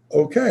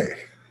 okay,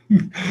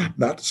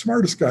 not the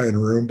smartest guy in the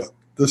room, but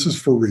this is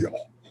for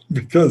real,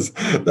 because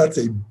that's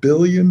 $1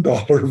 billion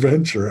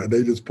venture, and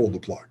they just pulled the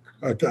plug.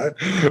 Okay,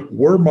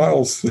 we're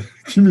Miles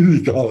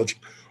Community College.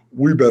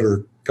 We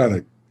better kind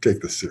of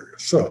take this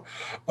serious. So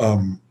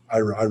I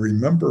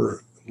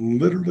remember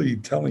literally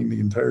telling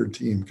the entire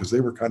team, because they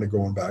were kind of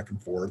going back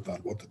and forth on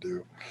what to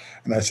do.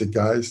 And I said,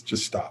 guys,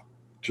 just stop.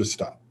 Just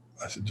stop.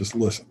 I said, just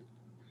listen.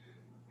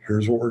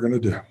 Here's what we're going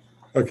to do.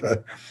 Okay.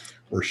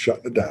 We're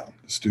shutting it down.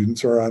 The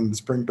students are on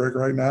spring break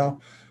right now.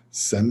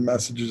 Send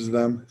messages to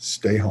them.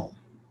 Stay home.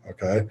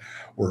 Okay.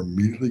 We're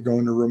immediately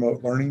going to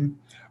remote learning.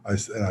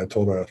 I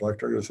told our athletic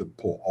director, I said,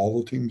 pull all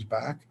the teams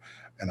back.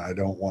 And I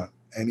don't want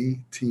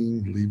any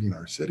team leaving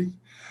our city.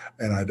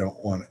 And I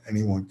don't want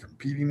anyone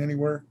competing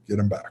anywhere. Get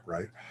them back.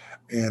 Right.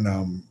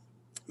 And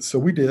so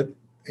we did.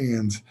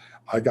 And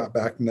I got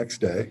back the next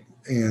day.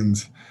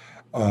 And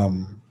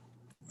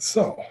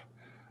so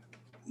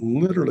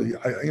literally,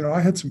 I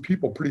had some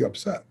people pretty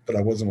upset that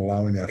I wasn't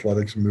allowing the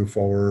athletics to move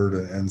forward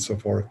and so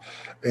forth.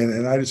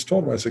 And I just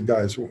told them, I said,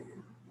 guys,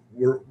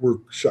 we're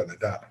shutting it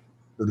down.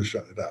 We're just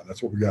shutting it down.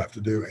 That's what we have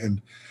to do.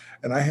 And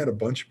I had a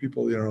bunch of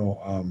people,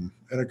 and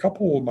a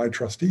couple of my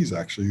trustees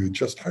actually who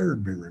just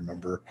hired me,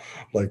 remember,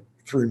 like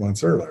 3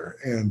 months earlier.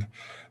 And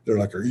they're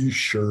like, are you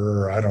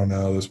sure? I don't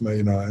know. This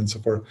may not, and so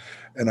forth.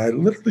 And I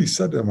literally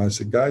said to them, I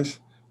said, guys,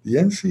 the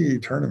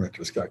NCAA tournament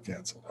just got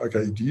canceled.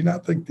 Okay, do you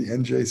not think the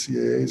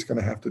NJCAA is going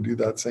to have to do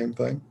that same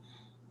thing?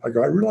 I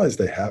go, I realize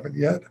they haven't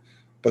yet,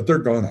 but they're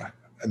gonna,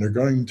 and they're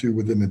going to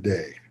within a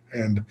day.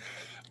 And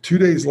 2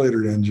 days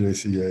later, the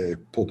NJCAA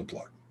pulled the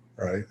plug,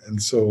 right?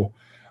 And so,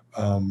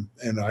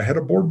 and I had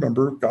a board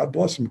member, God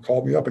bless him,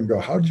 call me up and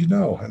go, how'd you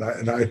know?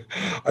 And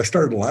I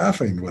started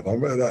laughing with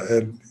him,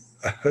 and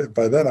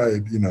by then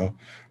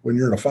when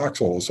you're in a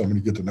foxhole with someone,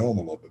 you get to know them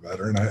a little bit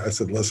better. And I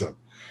said, listen,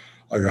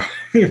 I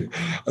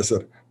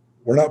said,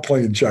 we're not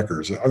playing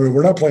checkers. I mean,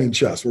 we're not playing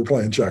chess. We're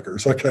playing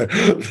checkers. Okay.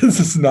 This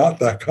is not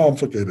that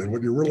complicated.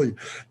 When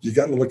you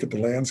got to look at the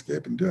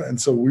landscape and do it.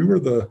 And so we were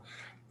the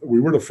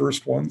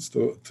first ones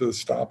to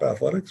stop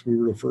athletics. We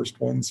were the first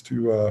ones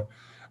to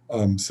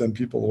send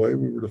people away.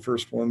 We were the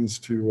first ones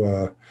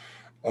to,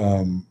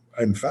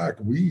 in fact,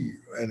 we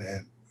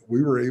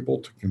were able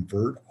to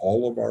convert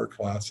all of our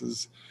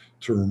classes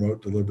to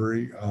remote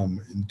delivery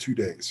in 2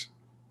 days.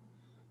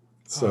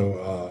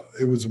 So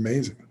it was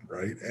amazing,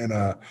 right?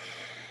 And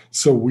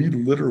so we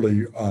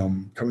literally,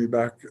 coming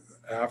back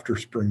after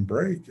spring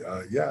break,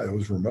 it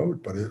was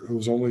remote, but it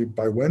was only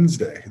by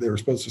Wednesday. They were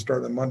supposed to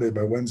start on Monday.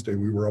 By Wednesday,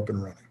 we were up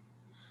and running.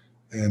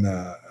 And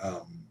that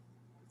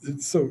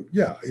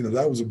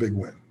was a big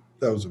win.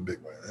 That was a big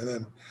win. And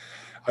then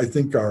I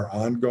think our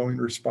ongoing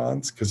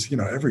response, because,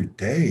 every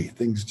day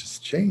things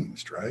just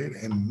changed, right?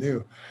 And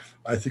new.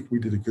 I think we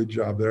did a good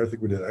job there. I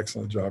think we did an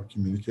excellent job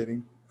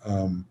communicating.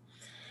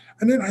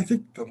 And then I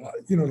think the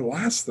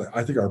last thing,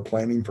 I think our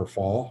planning for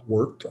fall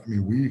worked. I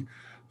mean, we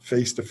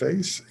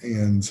face-to-face,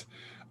 and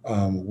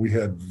we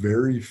had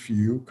very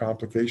few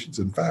complications.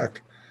 In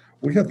fact,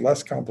 we had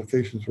less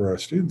complications for our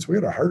students. We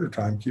had a harder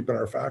time keeping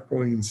our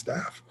faculty and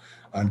staff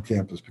on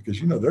campus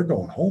because, they're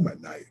going home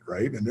at night,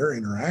 right? And they're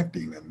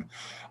interacting. And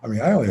I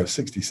mean, I only have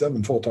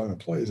 67 full-time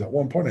employees. At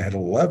one point, I had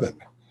 11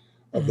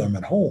 of them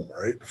at home,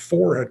 right?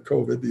 4 had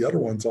COVID. The other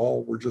ones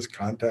all were just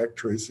contact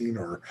tracing,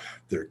 or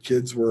their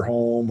kids were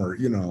home, or,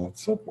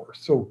 so forth.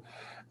 So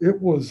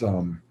it was,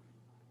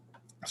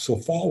 so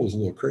fall was a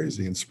little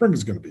crazy, and spring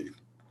is going to be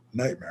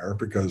nightmare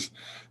because,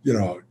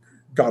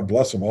 God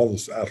bless them, all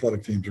those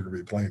athletic teams are going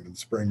to be playing in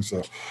spring.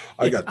 So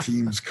I got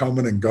teams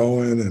coming and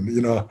going, and,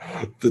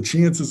 the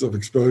chances of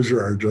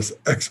exposure are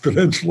just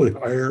exponentially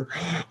higher.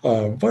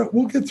 But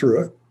we'll get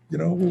through it.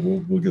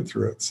 We'll get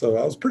through it. So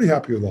I was pretty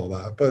happy with all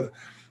that.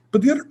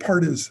 But the other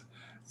part is,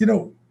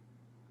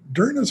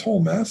 during this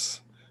whole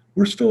mess,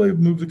 we're still able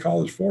to move the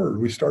college forward.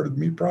 We started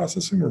meat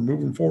processing. We're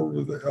moving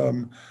forward with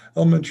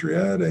elementary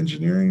ed,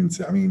 engineering.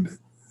 I mean,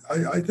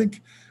 I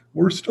think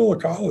we're still a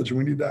college, and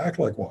we need to act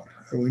like one.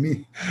 and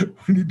we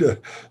need to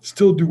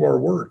still do our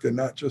work and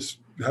not just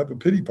have a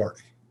pity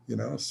party,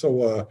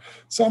 So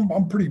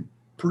I'm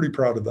pretty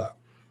proud of that.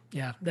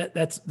 Yeah,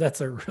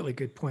 that's a really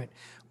good point.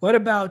 What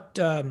about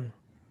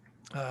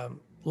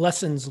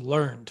lessons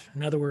learned?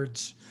 In other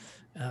words,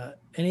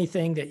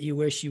 anything that you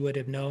wish you would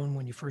have known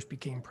when you first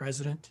became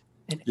president?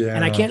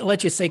 And I can't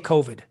let you say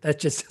COVID. That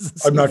just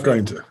doesn't. I'm not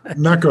going to.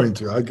 Not going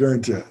to. I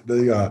guarantee it.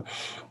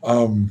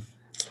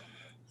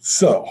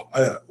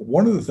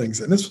 One of the things,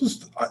 and this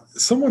was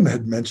someone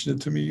had mentioned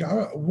it to me.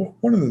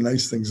 One of the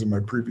nice things in my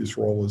previous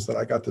role is that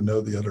I got to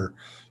know the other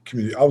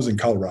community. I was in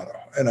Colorado,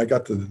 and I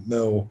got to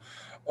know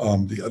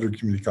the other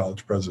community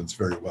college presidents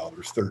very well.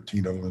 There's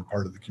 13 of them as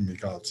part of the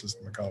community college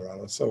system in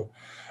Colorado. So,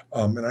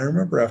 and I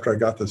remember after I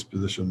got this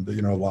position, that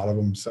a lot of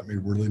them sent me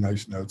really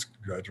nice notes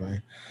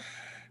congratulating.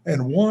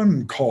 And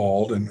one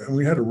called, and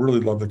we had a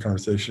really lovely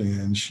conversation.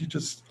 And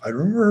I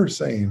remember her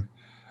saying,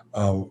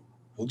 well,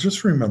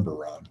 just remember,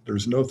 Ron,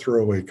 there's no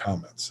throwaway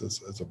comments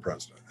as a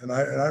president. And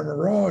I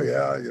remember, oh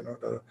yeah,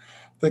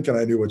 thinking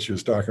I knew what she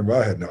was talking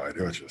about. I had no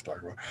idea what she was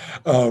talking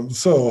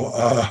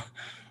about.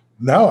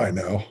 Now I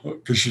know,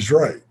 because she's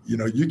right.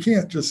 You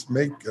can't just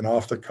make an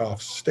off the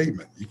cuff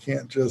statement. You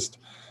can't just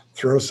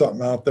throw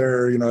something out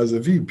there. As a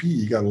VP,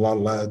 you got a lot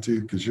of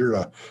latitude because you're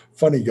a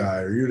funny guy,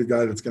 or you're the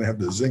guy that's going to have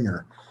the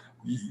zinger.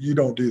 You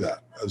don't do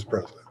that as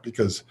president,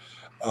 because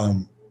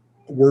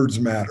words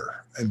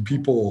matter, and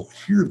people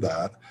hear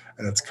that,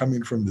 and it's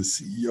coming from the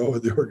CEO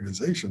of the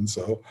organization.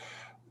 So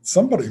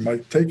somebody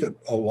might take it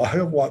a lot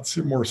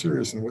more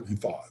serious than what you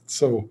thought.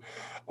 So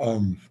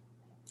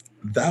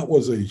that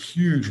was a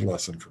huge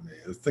lesson for me.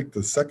 I think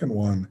the second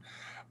one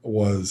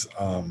was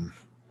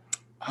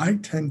I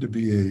tend to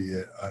be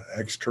an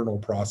external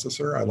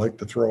processor. I like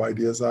to throw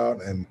ideas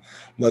out and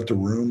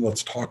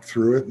let's talk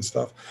through it and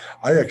stuff.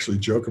 I actually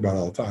joke about it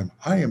all the time.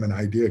 I am an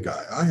idea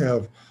guy. I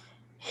have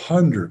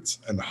hundreds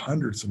and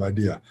hundreds of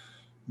ideas.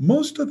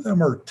 Most of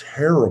them are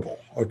terrible,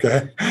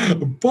 okay?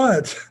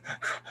 But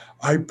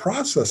I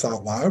process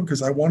out loud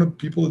because I wanted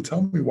people to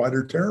tell me why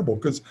they're terrible,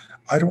 because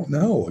I don't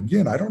know.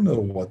 Again, I don't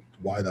know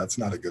why that's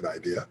not a good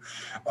idea.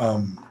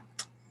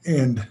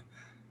 And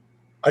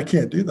I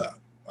can't do that.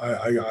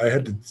 I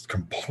had to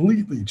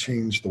completely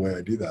change the way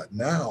I do that.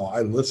 Now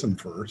I listen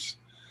first,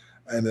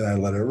 and then I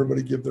let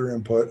everybody give their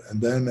input.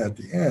 And then at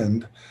the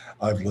end,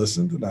 I've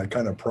listened and I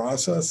kind of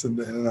process,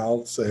 and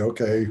I'll say,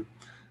 okay,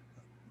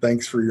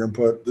 thanks for your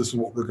input. This is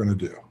what we're going to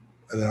do.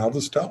 And then I'll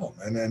just tell them,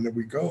 and then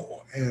we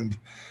go. And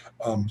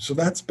so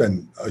that's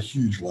been a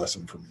huge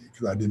lesson for me,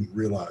 because I didn't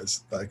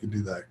realize that I could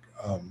do that.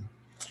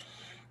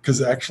 Because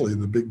actually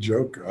the big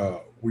joke,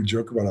 we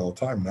joke about it all the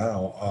time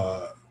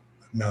now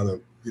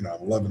that,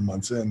 11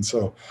 months in.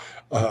 So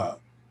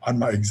on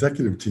my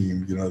executive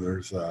team,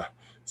 there's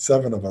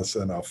 7 of us,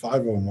 and 5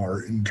 of them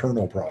are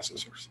internal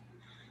processors.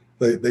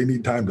 They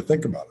need time to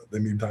think about it. They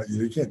need time.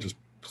 You can't just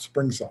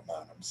spring something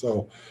on them.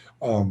 So,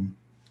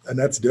 and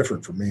that's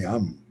different for me.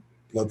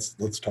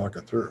 Let's talk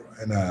it through.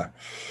 And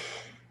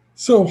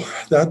so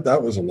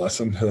that was a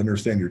lesson, to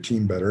understand your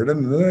team better. And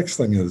then the next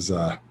thing is,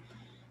 I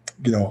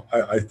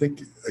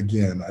think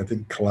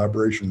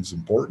collaboration is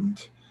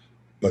important,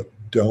 but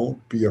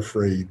don't be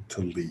afraid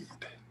to lead.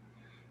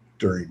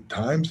 During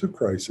times of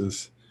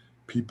crisis,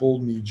 people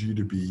need you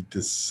to be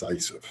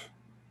decisive.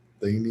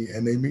 They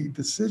need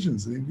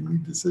decisions. They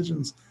need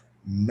decisions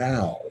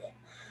now.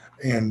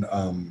 And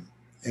I'm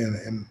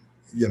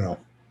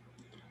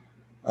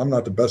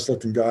not the best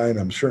looking guy, and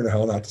I'm sure in the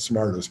hell not the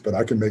smartest, but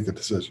I can make a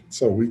decision.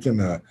 So we can,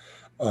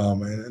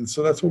 and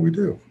so that's what we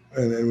do,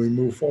 and we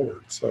move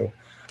forward. So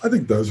I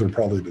think those are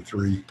probably the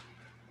 3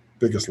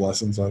 biggest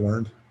lessons I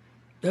learned.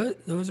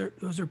 Those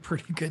are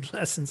pretty good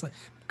lessons. Like,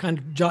 kind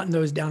of jotting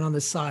those down on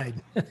the side.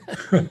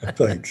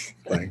 Thanks.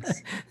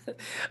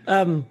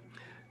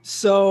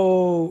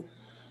 So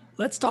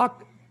let's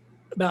talk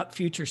about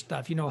future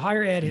stuff.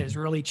 Higher ed has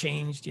really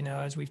changed,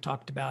 as we've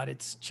talked about.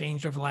 It's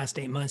changed over the last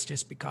 8 months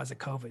just because of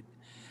COVID.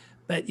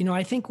 But,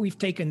 I think we've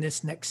taken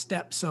this next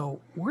step.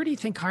 So where do you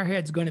think higher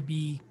ed is going to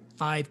be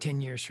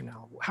 5-10 years from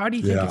now? How do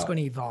you think it's going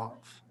to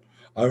evolve?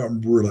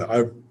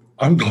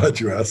 I'm glad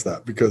you asked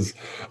that, because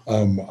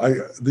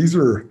these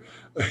are,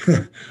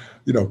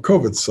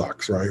 COVID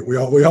sucks, right? We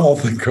all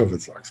think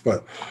COVID sucks,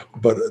 but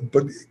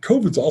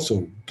COVID's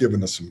also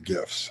given us some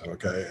gifts,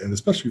 okay? And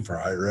especially for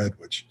higher ed,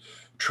 which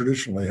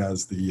traditionally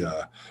has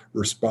the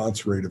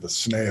response rate of a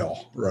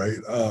snail, right?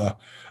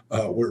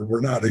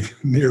 We're not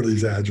nearly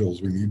as agile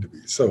as we need to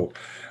be. So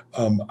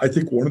I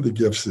think one of the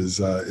gifts is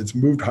it's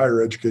moved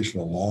higher education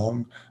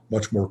along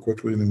much more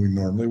quickly than we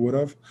normally would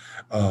have,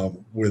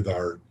 with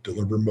our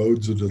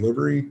modes of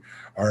delivery,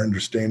 our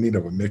understanding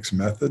of a mixed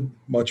method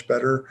much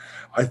better.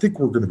 I think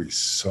we're going to be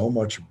so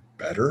much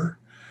better.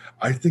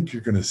 I think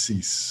you're going to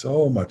see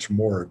so much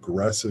more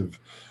aggressive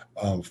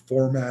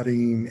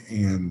formatting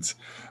and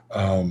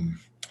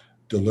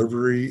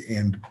delivery,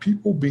 and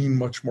people being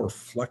much more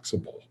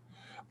flexible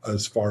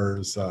as far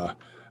as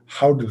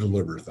how to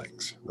deliver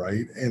things,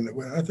 right? And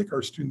I think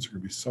our students are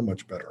going to be so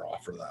much better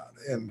off for that.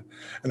 And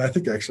I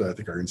think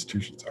our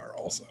institutions are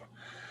also.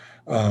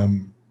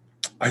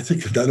 I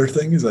think another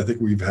thing is I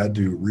think we've had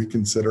to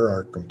reconsider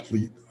our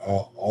complete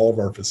all of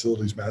our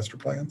facilities master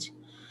plans.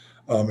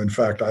 In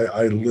fact,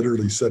 I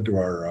literally said to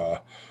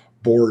our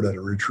board at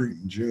a retreat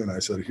in June, I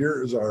said,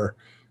 here is our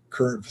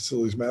current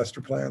facilities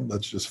master plan.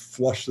 Let's just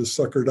flush this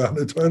sucker down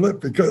the toilet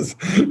because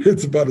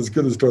it's about as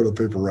good as toilet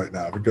paper right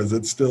now because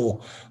it's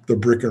still the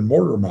brick and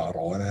mortar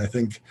model. And I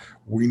think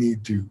we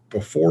need to,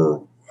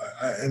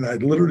 and I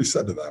literally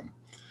said to them,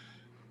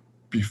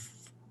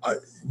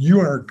 you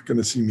aren't going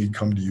to see me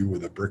come to you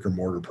with a brick and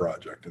mortar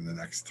project in the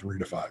next 3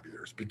 to 5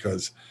 years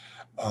because,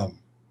 and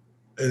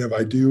if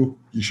I do,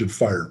 you should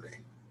fire me.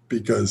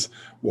 Because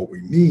what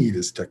we need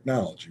is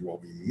technology. What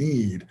we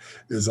need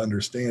is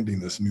understanding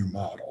this new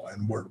model,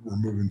 and we're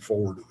moving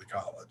forward to the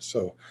college.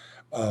 So,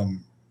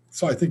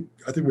 so I think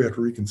we have to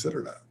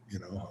reconsider that.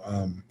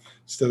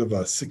 Instead of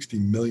a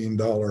 $60 million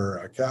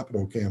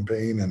capital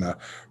campaign and a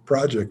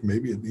project,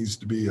 maybe it needs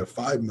to be a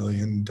 $5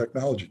 million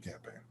technology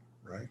campaign,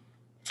 right?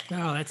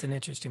 Oh, that's an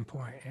interesting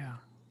point. Yeah.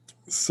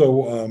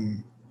 So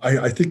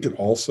I think it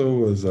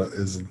also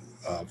is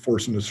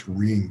forcing us to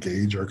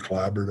re-engage our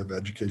collaborative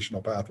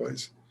educational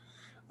pathways.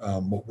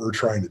 What we're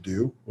trying to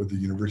do with the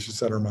University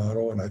Center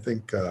model. And I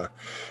think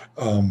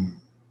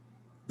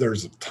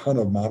there's a ton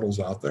of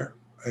models out there.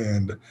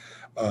 And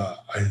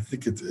I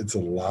think it's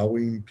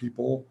allowing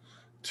people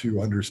to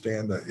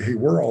understand that, hey,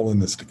 we're all in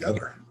this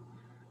together,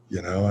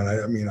 And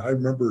I mean, I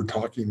remember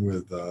talking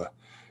with the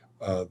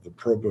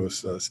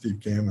provost, Steve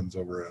Gammons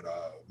over at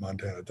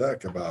Montana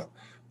Tech about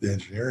the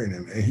engineering.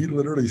 And he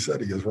literally said,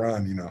 he goes,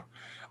 Ron,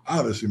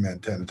 obviously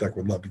Montana Tech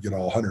would love to get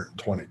all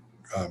 120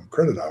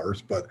 credit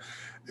hours, but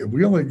if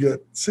we only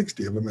get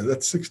 60 of them, and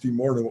that's 60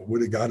 more than what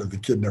would have got if the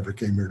kid never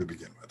came here to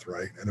begin with,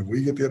 right? And if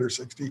we get the other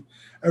 60,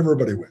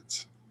 everybody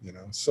wins,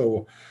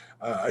 So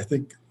I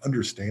think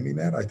understanding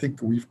that, I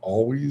think we've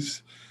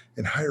always,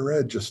 in higher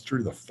ed, just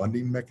through the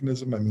funding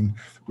mechanism, I mean,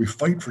 we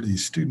fight for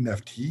these student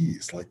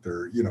FTEs like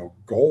they're,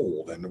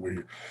 gold.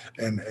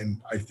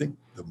 And I think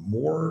the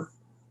more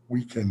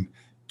we can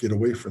get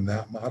away from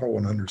that model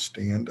and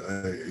understand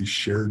a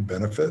shared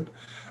benefit,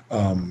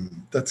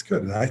 that's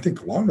good. And I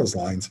think along those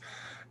lines,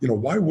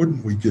 why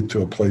wouldn't we get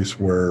to a place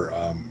where,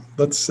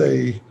 let's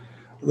say,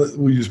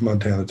 we'll use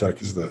Montana Tech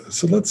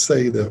so let's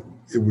say that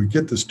if we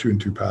get this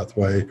 2-and-2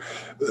 pathway,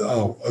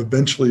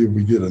 eventually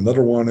we get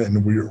another one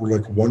and we're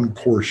like one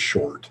course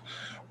short.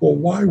 Well,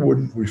 why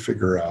wouldn't we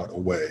figure out a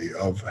way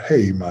of,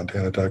 hey,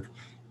 Montana Tech,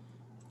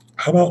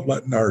 how about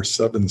letting our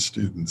 7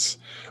 students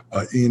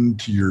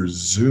into your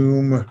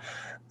Zoom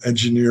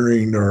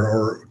engineering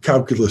or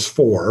calculus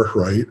 4,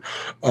 right?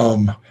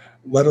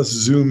 Let us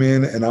zoom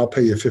in and I'll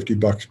pay you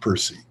 $50 per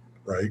seat,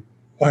 right?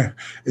 Why?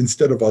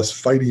 Instead of us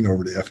fighting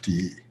over the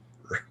FTE.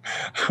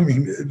 I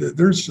mean,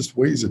 there's just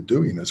ways of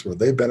doing this where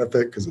they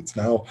benefit because it's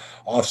now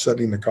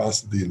offsetting the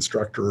cost of the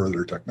instructor or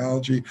their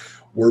technology.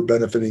 We're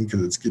benefiting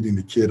because it's getting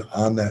the kid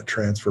on that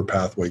transfer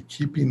pathway,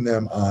 keeping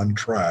them on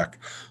track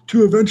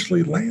to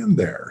eventually land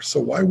there. So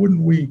why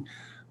wouldn't we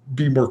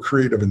be more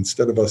creative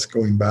instead of us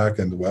going back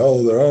and,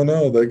 oh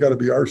no, they got to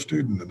be our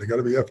student and they got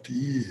to be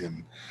FTE.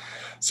 And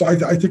so I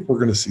think we're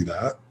going to see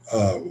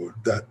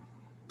that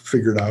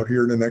figured out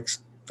here in the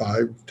next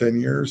 5-10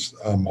 years,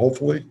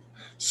 hopefully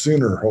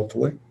sooner,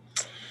 hopefully.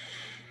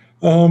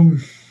 A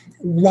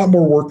lot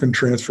more work in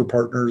transfer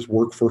partners,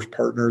 workforce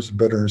partners,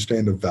 better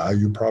understand the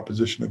value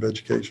proposition of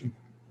education.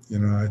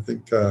 I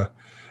think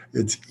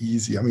it's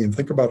easy. I mean,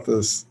 think about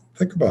this.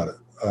 Think about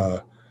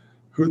it.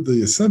 Who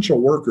the essential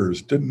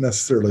workers didn't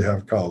necessarily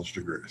have college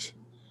degrees.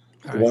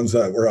 Right. The ones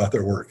that were out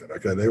there working.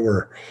 Okay, they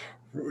were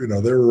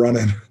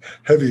running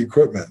heavy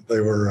equipment. They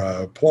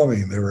were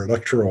plumbing. They were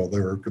electrical. They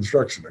were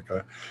construction.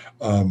 Okay,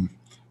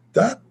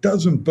 that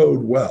doesn't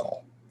bode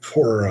well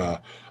for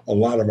a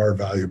lot of our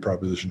value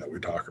proposition that we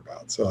talk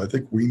about. So I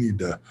think we need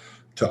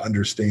to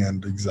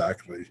understand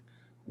exactly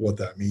what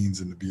that means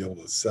and to be able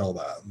to sell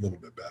that a little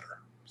bit better.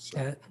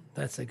 So.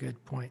 That's a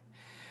good point.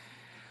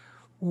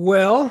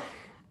 Well,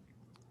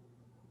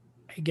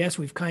 I guess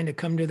we've kind of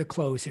come to the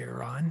close here,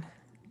 Ron.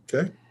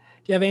 Okay. Do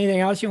you have anything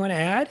else you want to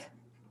add?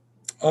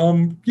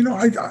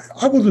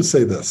 I will just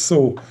say this.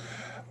 So,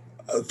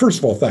 first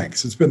of all,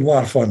 thanks. It's been a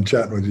lot of fun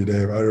chatting with you,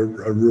 Dave. I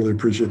really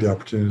appreciate the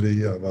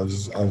opportunity. I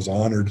was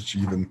honored that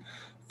you even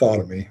thought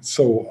of me.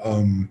 So,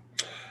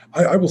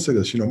 I will say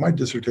this. My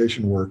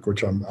dissertation work,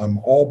 which I'm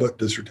all but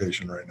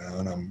dissertation right now,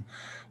 and I'm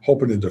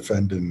hoping to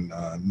defend in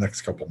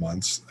next couple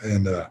months,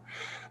 and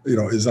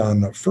is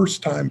on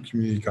first-time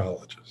community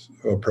colleges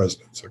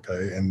presidents.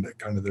 Okay, and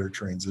kind of their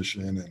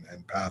transition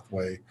and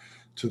pathway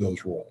to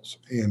those roles.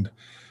 And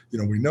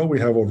we know we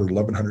have over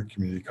 1,100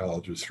 community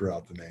colleges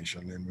throughout the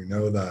nation, and we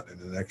know that in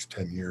the next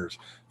 10 years,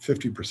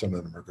 50%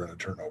 of them are going to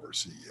turn over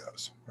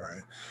CEOs,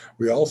 right?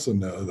 We also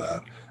know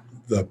that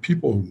the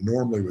people who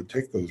normally would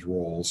take those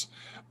roles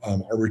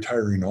are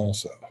retiring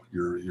also.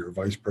 Your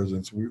vice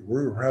presidents,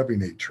 we're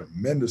having a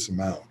tremendous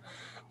amount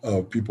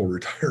of people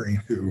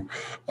retiring who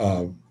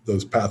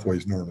those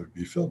pathways normally would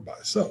be filled by.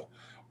 So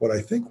what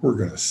I think we're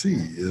going to see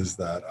is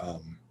that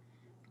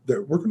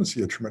that we're going to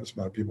see a tremendous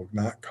amount of people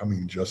not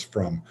coming just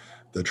from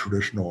the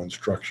traditional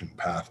instruction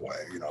pathway,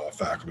 a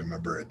faculty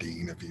member, a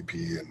dean, a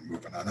VP, and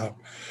moving on up.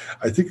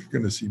 I think you're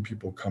going to see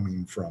people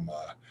coming from,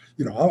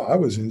 I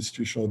was in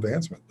institutional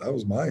advancement. That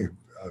was my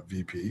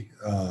VP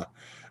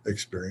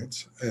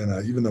experience.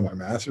 And even though my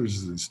master's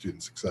is in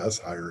student success,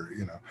 I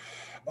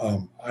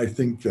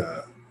think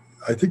you're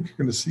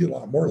going to see a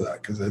lot more of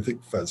that, because I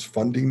think as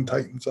funding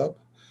tightens up,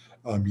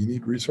 you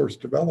need resource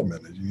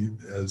development, and you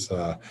need, as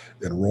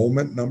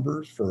enrollment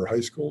numbers for high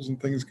schools and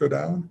things go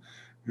down,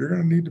 you're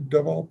going to need to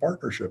develop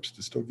partnerships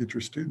to still get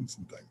your students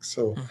and things.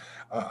 So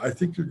I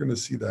think you're going to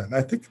see that. And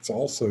I think it's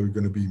also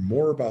going to be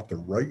more about the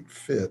right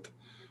fit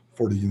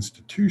for the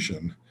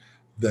institution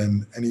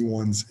than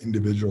anyone's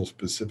individual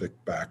specific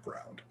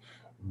background.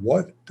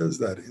 What does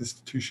that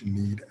institution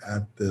need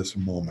at this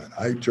moment?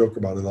 I joke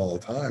about it all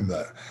the time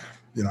that,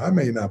 I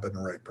may not have been the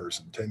right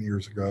person 10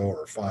 years ago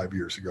or 5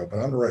 years ago, but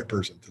I'm the right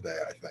person today,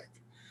 I think.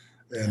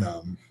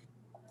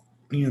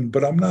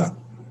 But I'm not,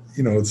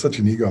 it's such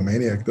an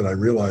egomaniac that I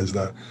realize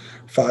that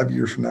 5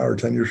 years from now or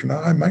 10 years from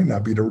now, I might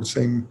not be the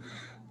same.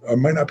 I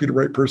might not be the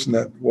right person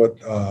that what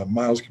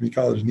Miles Community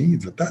College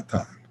needs at that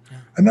time. Yeah.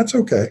 And that's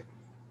okay.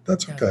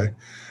 That's okay.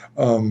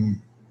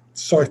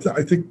 So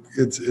I think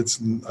it's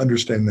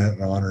understanding that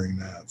and honoring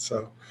that.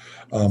 So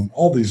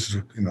all these,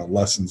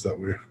 lessons that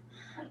we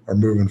are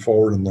moving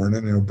forward and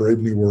learning, brave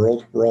new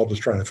world, we're all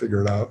just trying to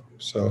figure it out.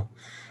 So,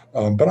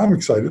 but I'm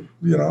excited,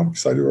 I'm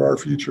excited about our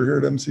future here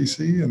at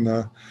MCC,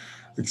 and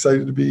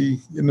excited to be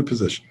in the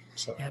position.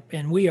 So, yep.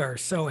 And we are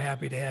so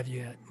happy to have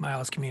you at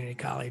Miles Community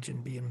College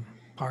and being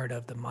part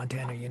of the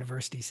Montana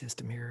University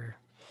system here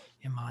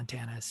in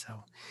Montana.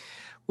 So,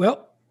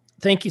 well,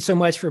 thank you so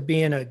much for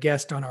being a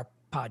guest on our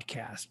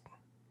podcast.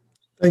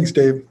 Thanks,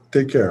 Dave.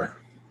 Take care.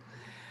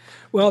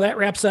 Well, that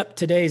wraps up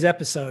today's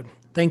episode.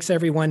 Thanks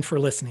everyone for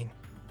listening.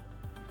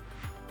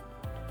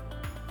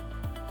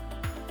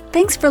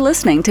 Thanks for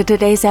listening to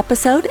today's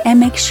episode, and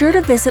make sure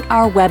to visit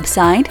our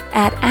website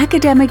at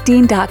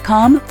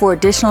academicdean.com for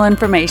additional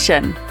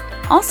information.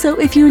 Also,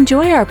 if you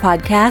enjoy our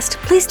podcast,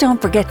 please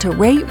don't forget to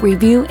rate,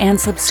 review,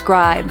 and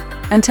subscribe.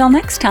 Until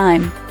next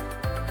time.